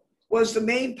travel was the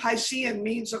main Piscean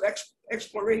means of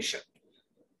exploration.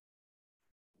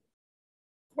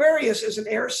 Aquarius is an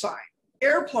air sign.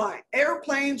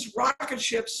 Airplanes, rocket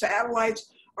ships,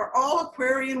 satellites are all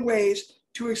Aquarian ways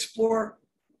to explore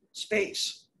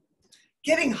space.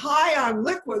 Getting high on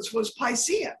liquids was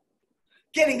Piscean.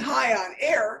 Getting high on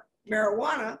air,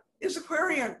 marijuana, is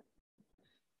Aquarian.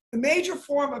 The major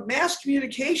form of mass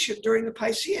communication during the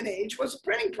Piscean age was the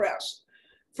printing press,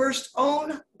 first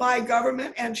owned by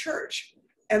government and church,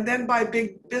 and then by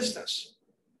big business.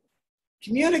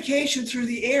 Communication through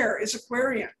the air is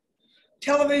Aquarian.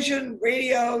 Television,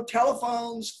 radio,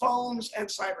 telephones, phones, and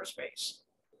cyberspace.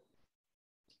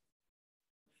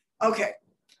 Okay,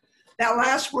 that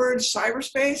last word,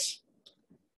 cyberspace,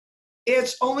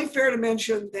 it's only fair to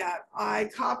mention that I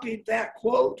copied that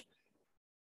quote,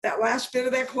 that last bit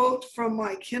of that quote, from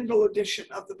my Kindle edition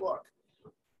of the book.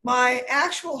 My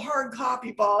actual hard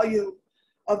copy volume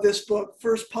of this book,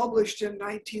 first published in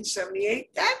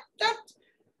 1978,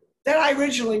 that I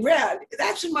originally read,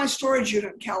 that's in my storage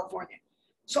unit in California.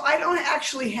 So I don't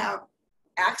actually have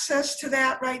access to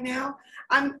that right now.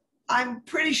 I'm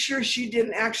pretty sure she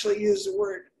didn't actually use the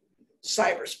word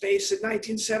cyberspace in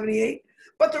 1978,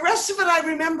 but the rest of it I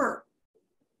remember.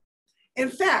 In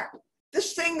fact,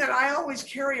 this thing that I always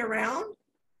carry around,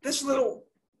 this little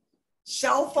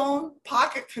cell phone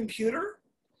pocket computer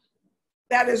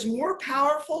that is more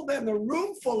powerful than the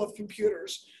room full of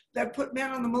computers that put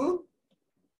men on the moon,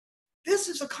 this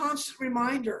is a constant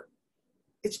reminder.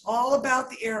 It's all about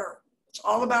the air. It's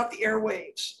all about the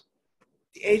airwaves.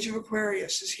 The age of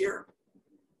Aquarius is here.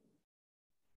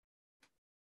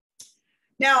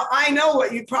 Now, I know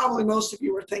what most of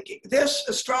you were thinking. This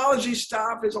astrology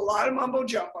stuff is a lot of mumbo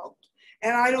jumbo,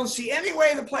 and I don't see any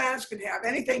way the planets could have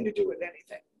anything to do with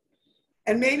anything.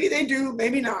 And maybe they do,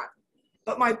 maybe not.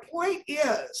 But my point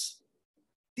is,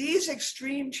 these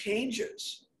extreme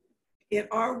changes in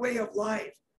our way of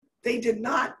life, they did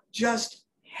not just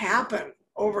happen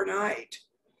overnight.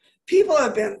 People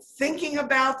have been thinking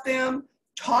about them,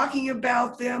 talking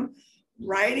about them,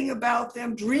 writing about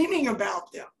them, dreaming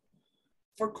about them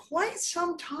for quite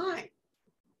some time,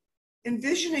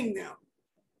 envisioning them,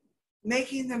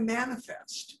 making them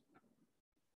manifest.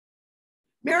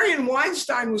 Marion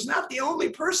Weinstein was not the only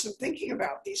person thinking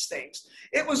about these things.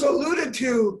 It was alluded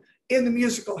to in the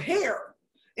musical Hair.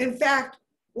 In fact,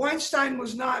 Weinstein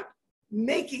was not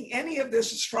making any of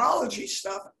this astrology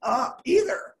stuff up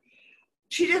either.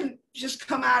 She didn't just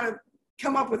come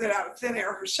up with it out of thin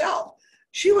air herself.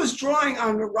 She was drawing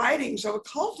on the writings of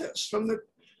occultists from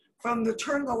the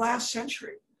turn of the last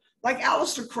century, like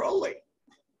Aleister Crowley.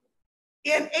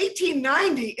 In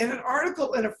 1890, in an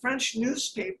article in a French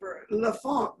newspaper, Le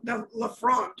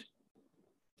Fronde,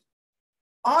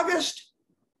 Auguste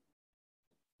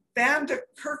Van de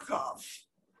Kerkhoff,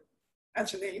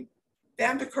 that's a name,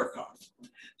 Van de Kerkhoff,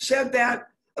 said that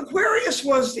Aquarius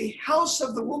was the house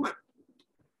of the woman,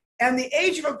 and the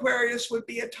age of Aquarius would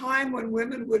be a time when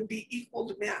women would be equal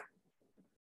to men.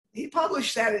 He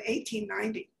published that in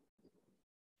 1890.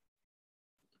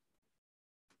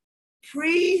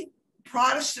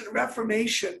 Pre-Protestant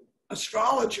Reformation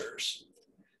astrologers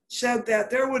said that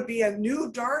there would be a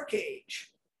new dark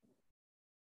age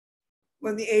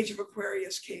when the age of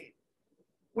Aquarius came,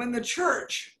 when the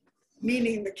church,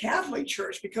 meaning the Catholic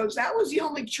Church, because that was the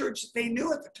only church that they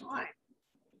knew at the time,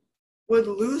 would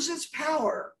lose its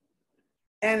power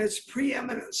and its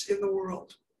preeminence in the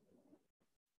world.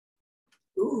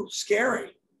 Ooh,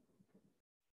 scary.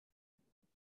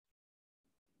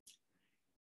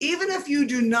 Even if you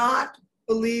do not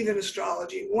believe in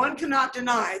astrology, one cannot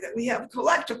deny that we have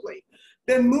collectively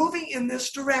been moving in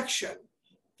this direction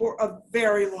for a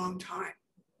very long time.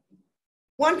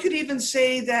 One could even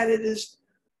say that it is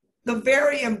the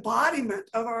very embodiment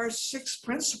of our sixth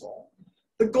principle,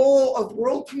 the goal of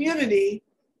world community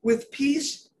with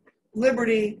peace,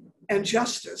 liberty, and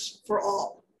justice for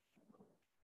all.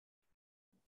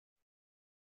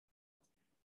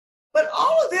 But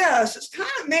all of this is kind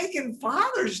of making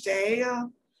Father's Day a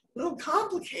little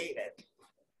complicated,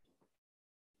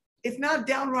 if not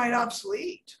downright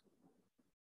obsolete.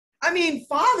 I mean,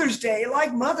 Father's Day,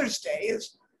 like Mother's Day,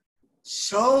 is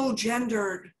so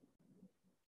gendered.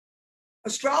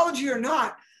 Astrology or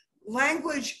not,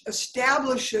 language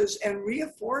establishes and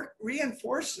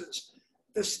reinforces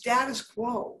the status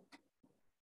quo.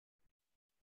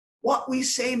 What we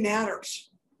say matters.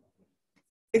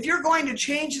 If you're going to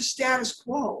change the status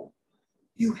quo,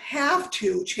 you have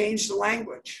to change the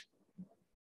language.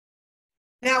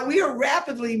 Now, we are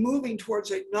rapidly moving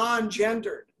towards a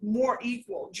non-gendered, more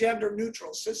equal,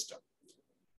 gender-neutral system.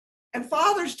 And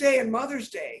Father's Day and Mother's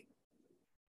Day,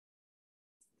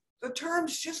 the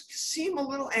terms just seem a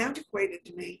little antiquated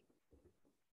to me.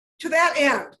 To that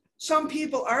end, some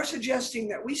people are suggesting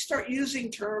that we start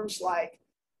using terms like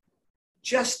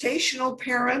gestational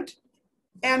parent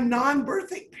and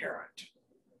non-birthing parent.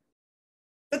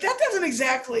 But that doesn't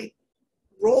exactly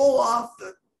roll off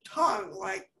the tongue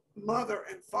like mother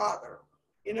and father.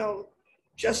 You know,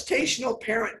 gestational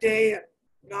parent day and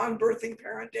non-birthing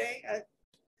parent day.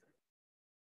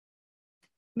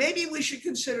 Maybe we should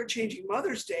consider changing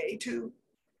Mother's Day to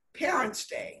Parents'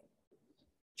 Day,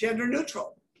 gender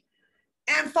neutral,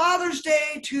 and Father's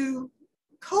Day to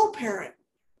Co-Parent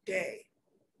Day,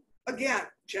 again,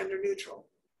 gender neutral.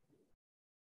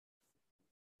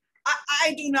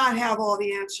 I do not have all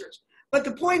the answers, but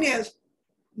the point is,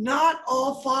 not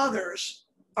all fathers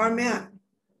are men,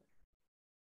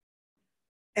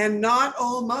 and not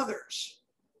all mothers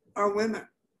are women.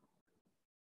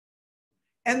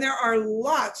 And there are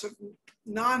lots of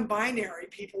non-binary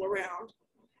people around,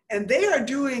 and they are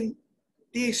doing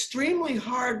the extremely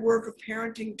hard work of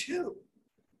parenting too.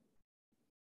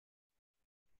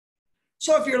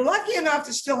 So if you're lucky enough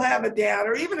to still have a dad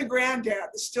or even a granddad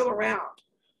that's still around,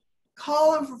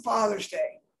 call him for Father's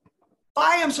Day.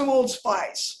 Buy him some Old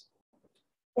Spice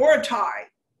or a tie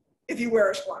if he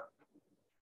wears one.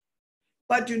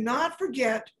 But do not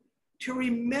forget to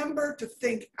remember to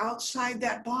think outside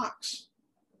that box.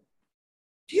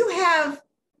 Do you have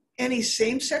any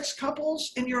same-sex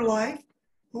couples in your life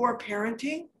who are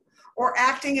parenting or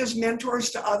acting as mentors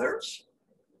to others?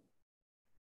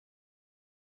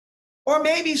 Or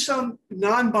maybe some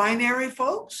non-binary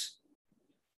folks?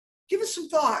 Give it some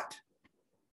thought.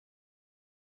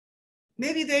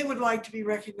 Maybe they would like to be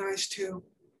recognized too.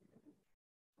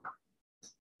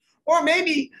 Or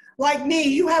maybe, like me,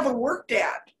 you have a work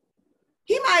dad.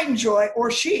 He might enjoy,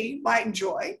 or she might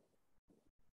enjoy,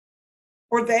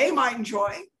 or they might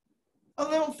enjoy a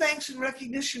little thanks and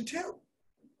recognition too.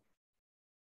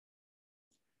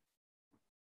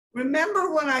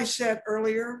 Remember when I said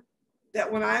earlier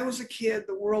that when I was a kid,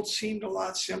 the world seemed a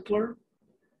lot simpler?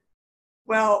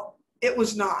 Well, it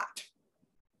was not.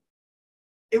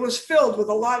 It was filled with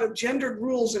a lot of gendered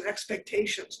rules and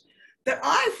expectations. that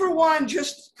I, for one,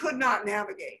 just could not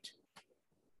navigate.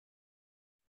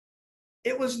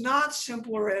 It was not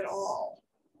simpler at all.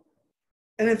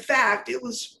 And in fact, it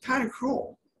was kind of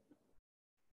cruel.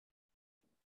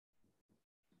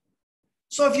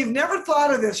 So if you've never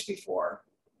thought of this before,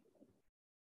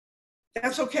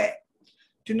 that's okay.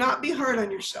 Do not be hard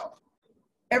on yourself.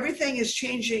 Everything is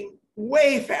changing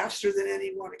way faster than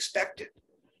anyone expected.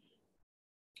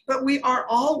 But we are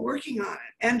all working on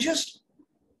it. And just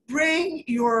bring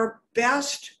your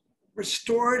best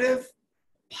restorative,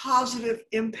 positive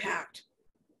impact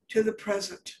to the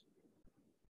present.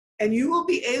 And you will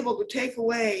be able to take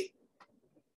away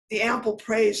the ample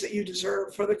praise that you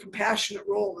deserve for the compassionate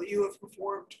role that you have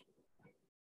performed.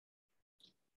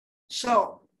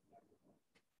 So,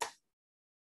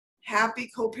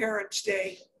 happy Co-Parents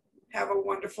Day. Have a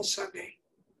wonderful Sunday.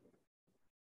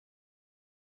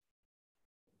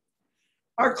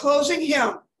 Our closing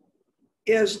hymn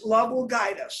is Love Will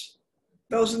Guide Us.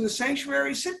 Those in the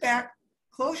sanctuary, sit back,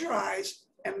 close your eyes,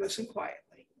 and listen quietly.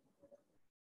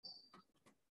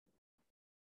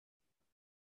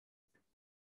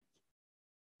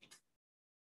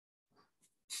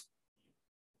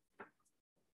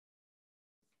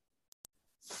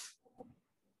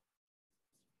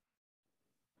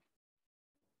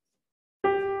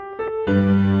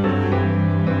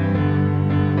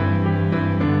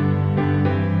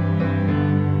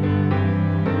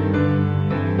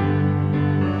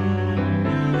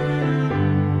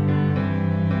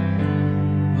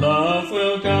 Love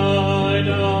will guide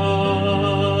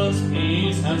us,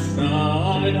 peace has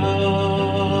tried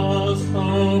us,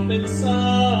 hope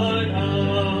inside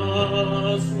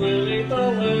us will lead the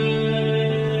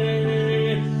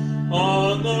way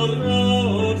on the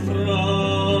road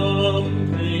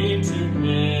from pain to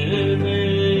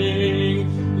living.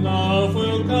 Love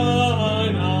will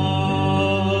guide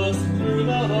us through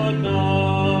the night.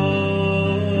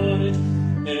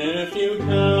 If you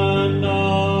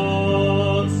cannot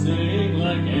sing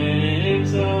like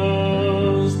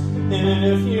angels,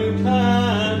 if you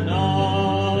cannot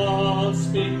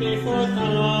speak before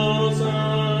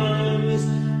thousands,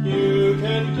 you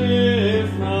can give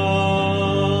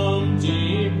from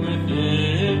deep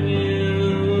within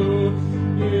you.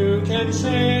 You can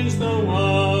change the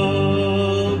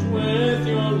world with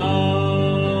your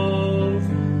love.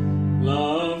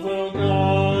 Love will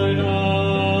guide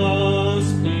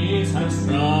us, peace has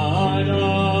tried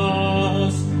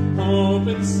us, hope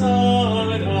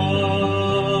inside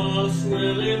us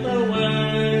will lead the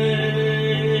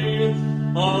way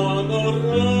on the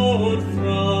road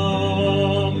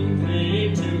from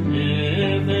pain to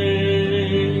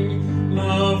giving.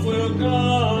 Love will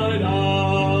guide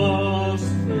us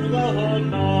through the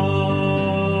night.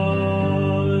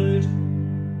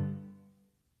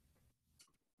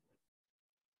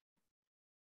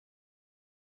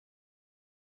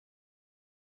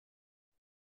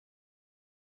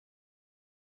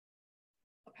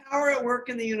 A Power at Work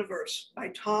in the Universe by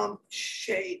Tom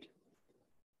Shade.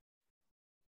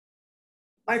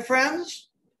 My friends,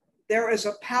 there is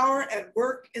a power at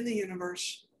work in the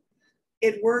universe.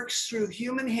 It works through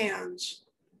human hands,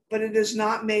 but it is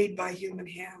not made by human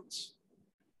hands.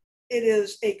 It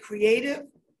is a creative,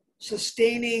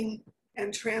 sustaining,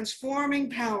 and transforming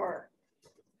power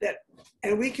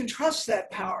and we can trust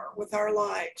that power with our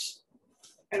lives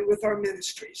and with our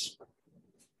ministries.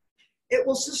 It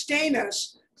will sustain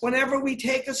us whenever we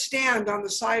take a stand on the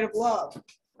side of love,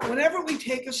 whenever we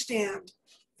take a stand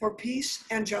for peace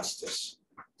and justice,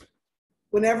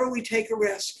 whenever we take a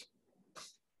risk.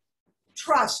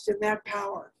 Trust in that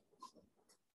power.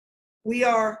 We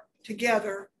are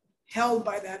together held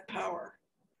by that power.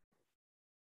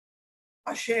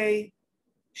 Ashe,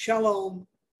 Shalom,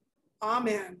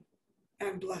 Amen,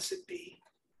 and blessed be.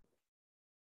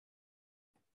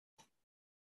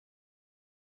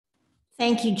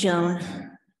 Thank you, Joan,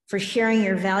 for sharing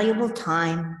your valuable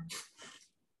time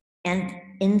and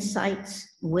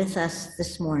insights with us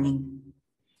this morning.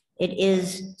 It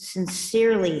is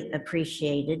sincerely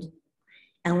appreciated,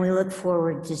 and we look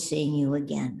forward to seeing you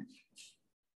again.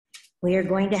 We are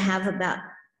going to have about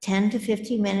 10 to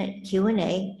 15-minute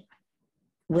Q&A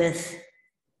with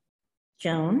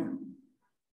Joan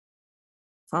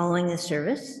following the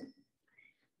service.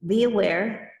 Be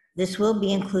aware, this will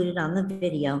be included on the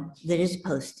video that is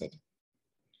posted.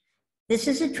 This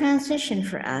is a transition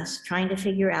for us, trying to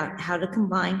figure out how to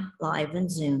combine live and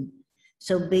Zoom.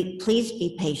 So please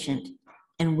be patient,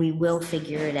 and we will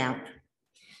figure it out.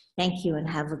 Thank you, and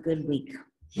have a good week.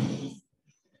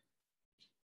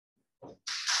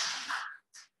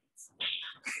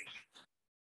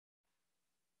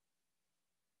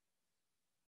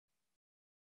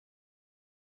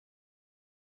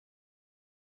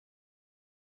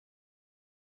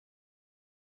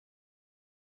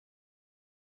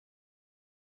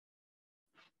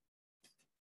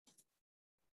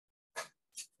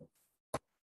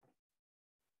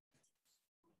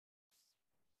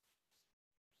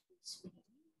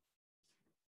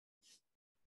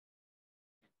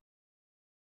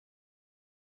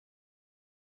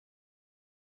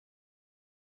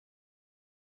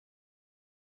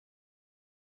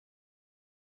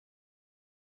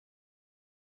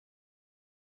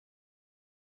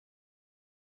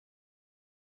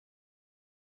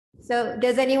 So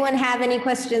does anyone have any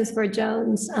questions for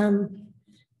Joan's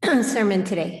sermon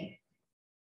today?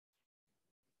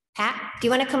 Pat, do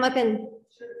you want to come up and,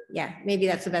 yeah, maybe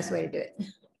that's the best way to do it.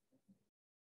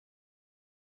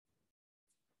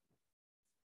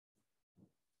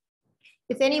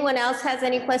 If anyone else has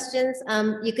any questions,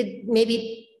 you could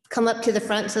maybe come up to the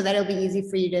front so that it'll be easy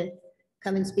for you to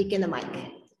come and speak in the mic.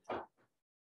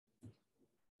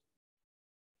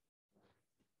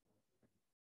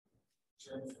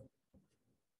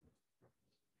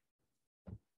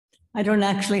 I don't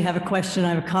actually have a question,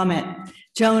 I have a comment.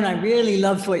 Joan, I really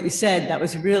loved what you said. That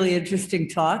was a really interesting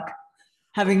talk.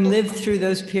 Having lived through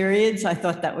those periods, I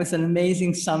thought that was an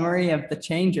amazing summary of the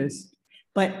changes.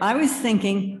 But I was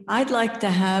thinking, I'd like to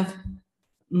have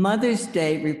Mother's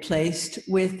Day replaced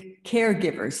with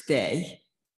Caregivers Day,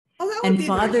 and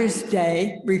Father's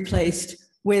Day replaced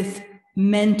with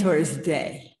Mentors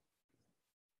Day.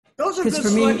 Those are good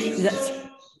For me, selections.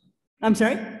 I'm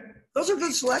sorry? Those are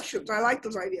good selections. I like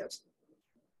those ideas.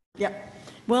 Yeah.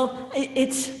 Well,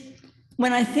 it's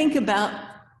when I think about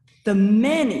the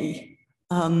many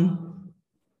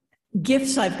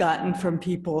gifts I've gotten from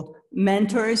people,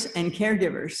 mentors and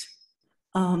caregivers,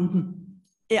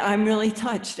 yeah, I'm really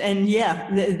touched. And yeah,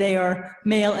 they are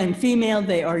male and female.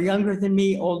 They are younger than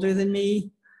me, older than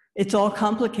me. It's all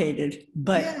complicated,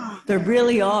 but Yeah. there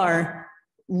really are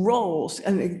roles.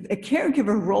 And a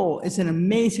caregiver role is an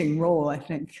amazing role, I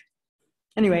think.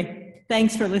 Anyway,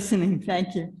 thanks for listening.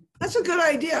 Thank you. That's a good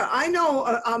idea. I know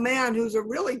a man who's a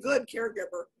really good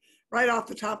caregiver right off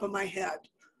the top of my head.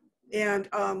 And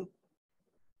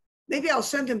maybe I'll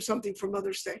send him something for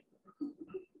Mother's Day.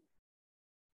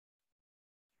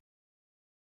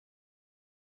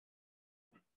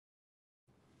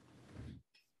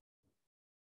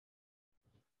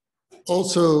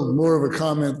 Also, more of a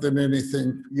comment than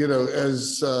anything, you know,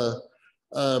 as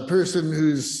a person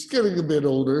who's getting a bit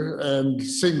older and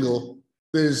single,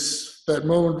 there's that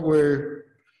moment where,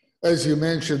 as you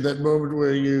mentioned, that moment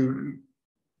where you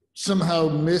somehow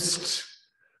missed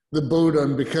the boat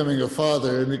on becoming a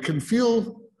father, and it can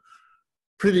feel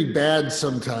pretty bad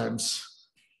sometimes.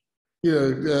 You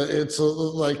know, it's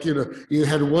like, you know, you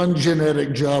had one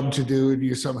genetic job to do and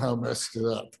you somehow messed it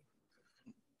up.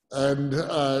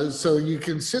 And so you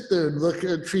can sit there and look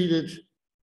and treat it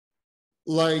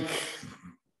like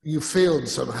you failed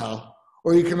somehow.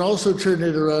 Or you can also turn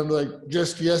it around like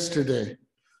just yesterday.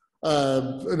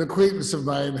 An acquaintance of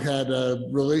mine had a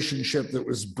relationship that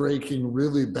was breaking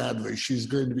really badly. She's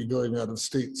going to be going out of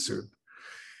state soon.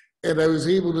 And I was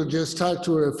able to just talk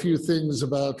to her a few things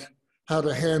about how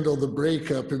to handle the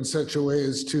breakup in such a way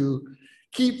as to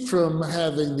keep from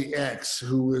having the ex,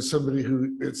 who was somebody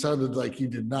who it sounded like you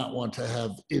did not want to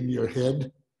have in your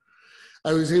head.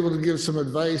 I was able to give some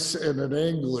advice and an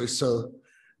angle or so,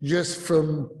 just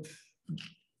from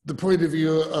the point of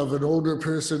view of an older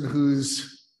person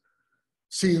who's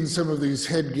seen some of these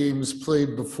head games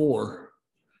played before,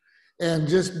 and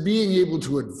just being able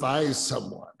to advise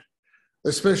someone,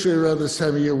 especially around this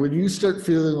time of year when you start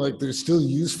feeling like there's still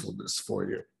usefulness for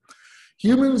you.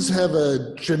 Humans have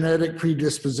a genetic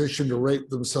predisposition to write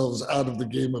themselves out of the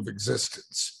game of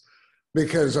existence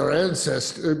because our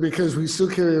ancestors, because we still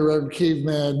carry around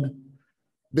caveman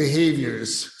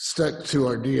behaviors stuck to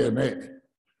our DNA.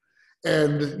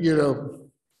 And, you know,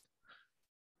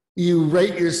 you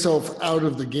write yourself out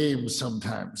of the game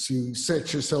sometimes. You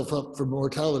set yourself up for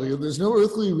mortality, and there's no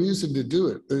earthly reason to do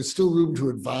it. There's still room to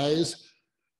advise,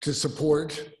 to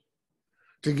support,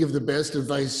 to give the best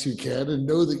advice you can, and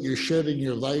know that you're shedding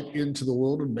your light into the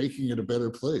world and making it a better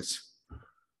place.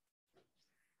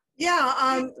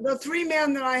 Yeah, the three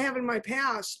men that I have in my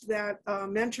past that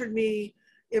mentored me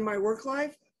in my work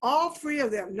life, all three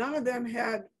of them, none of them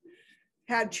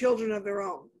had children of their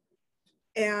own.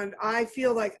 And I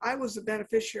feel like I was the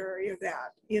beneficiary of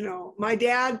that. You know, my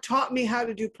dad taught me how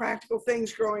to do practical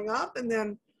things growing up, and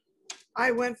then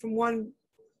I went from one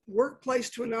workplace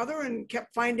to another and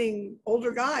kept finding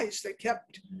older guys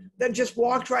that just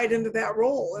walked right into that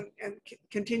role and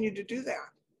continued to do that.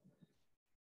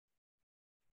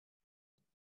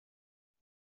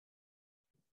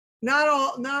 Not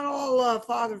all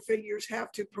father figures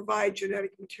have to provide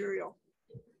genetic material.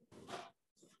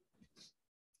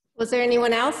 Was there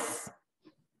anyone else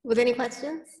with any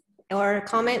questions or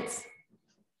comments?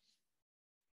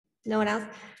 No one else?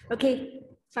 Okay,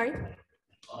 sorry.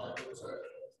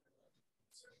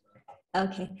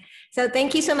 Okay, so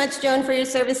thank you so much, Joan, for your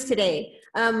service today.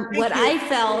 What I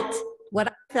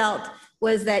felt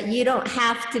was that you don't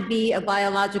have to be a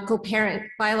biological parent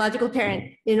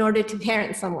in order to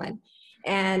parent someone.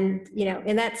 And, you know,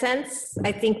 in that sense,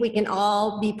 I think we can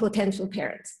all be potential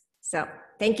parents. So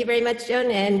thank you very much, Joan,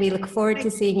 and we look forward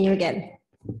to seeing you again.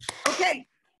 Okay,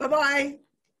 bye-bye.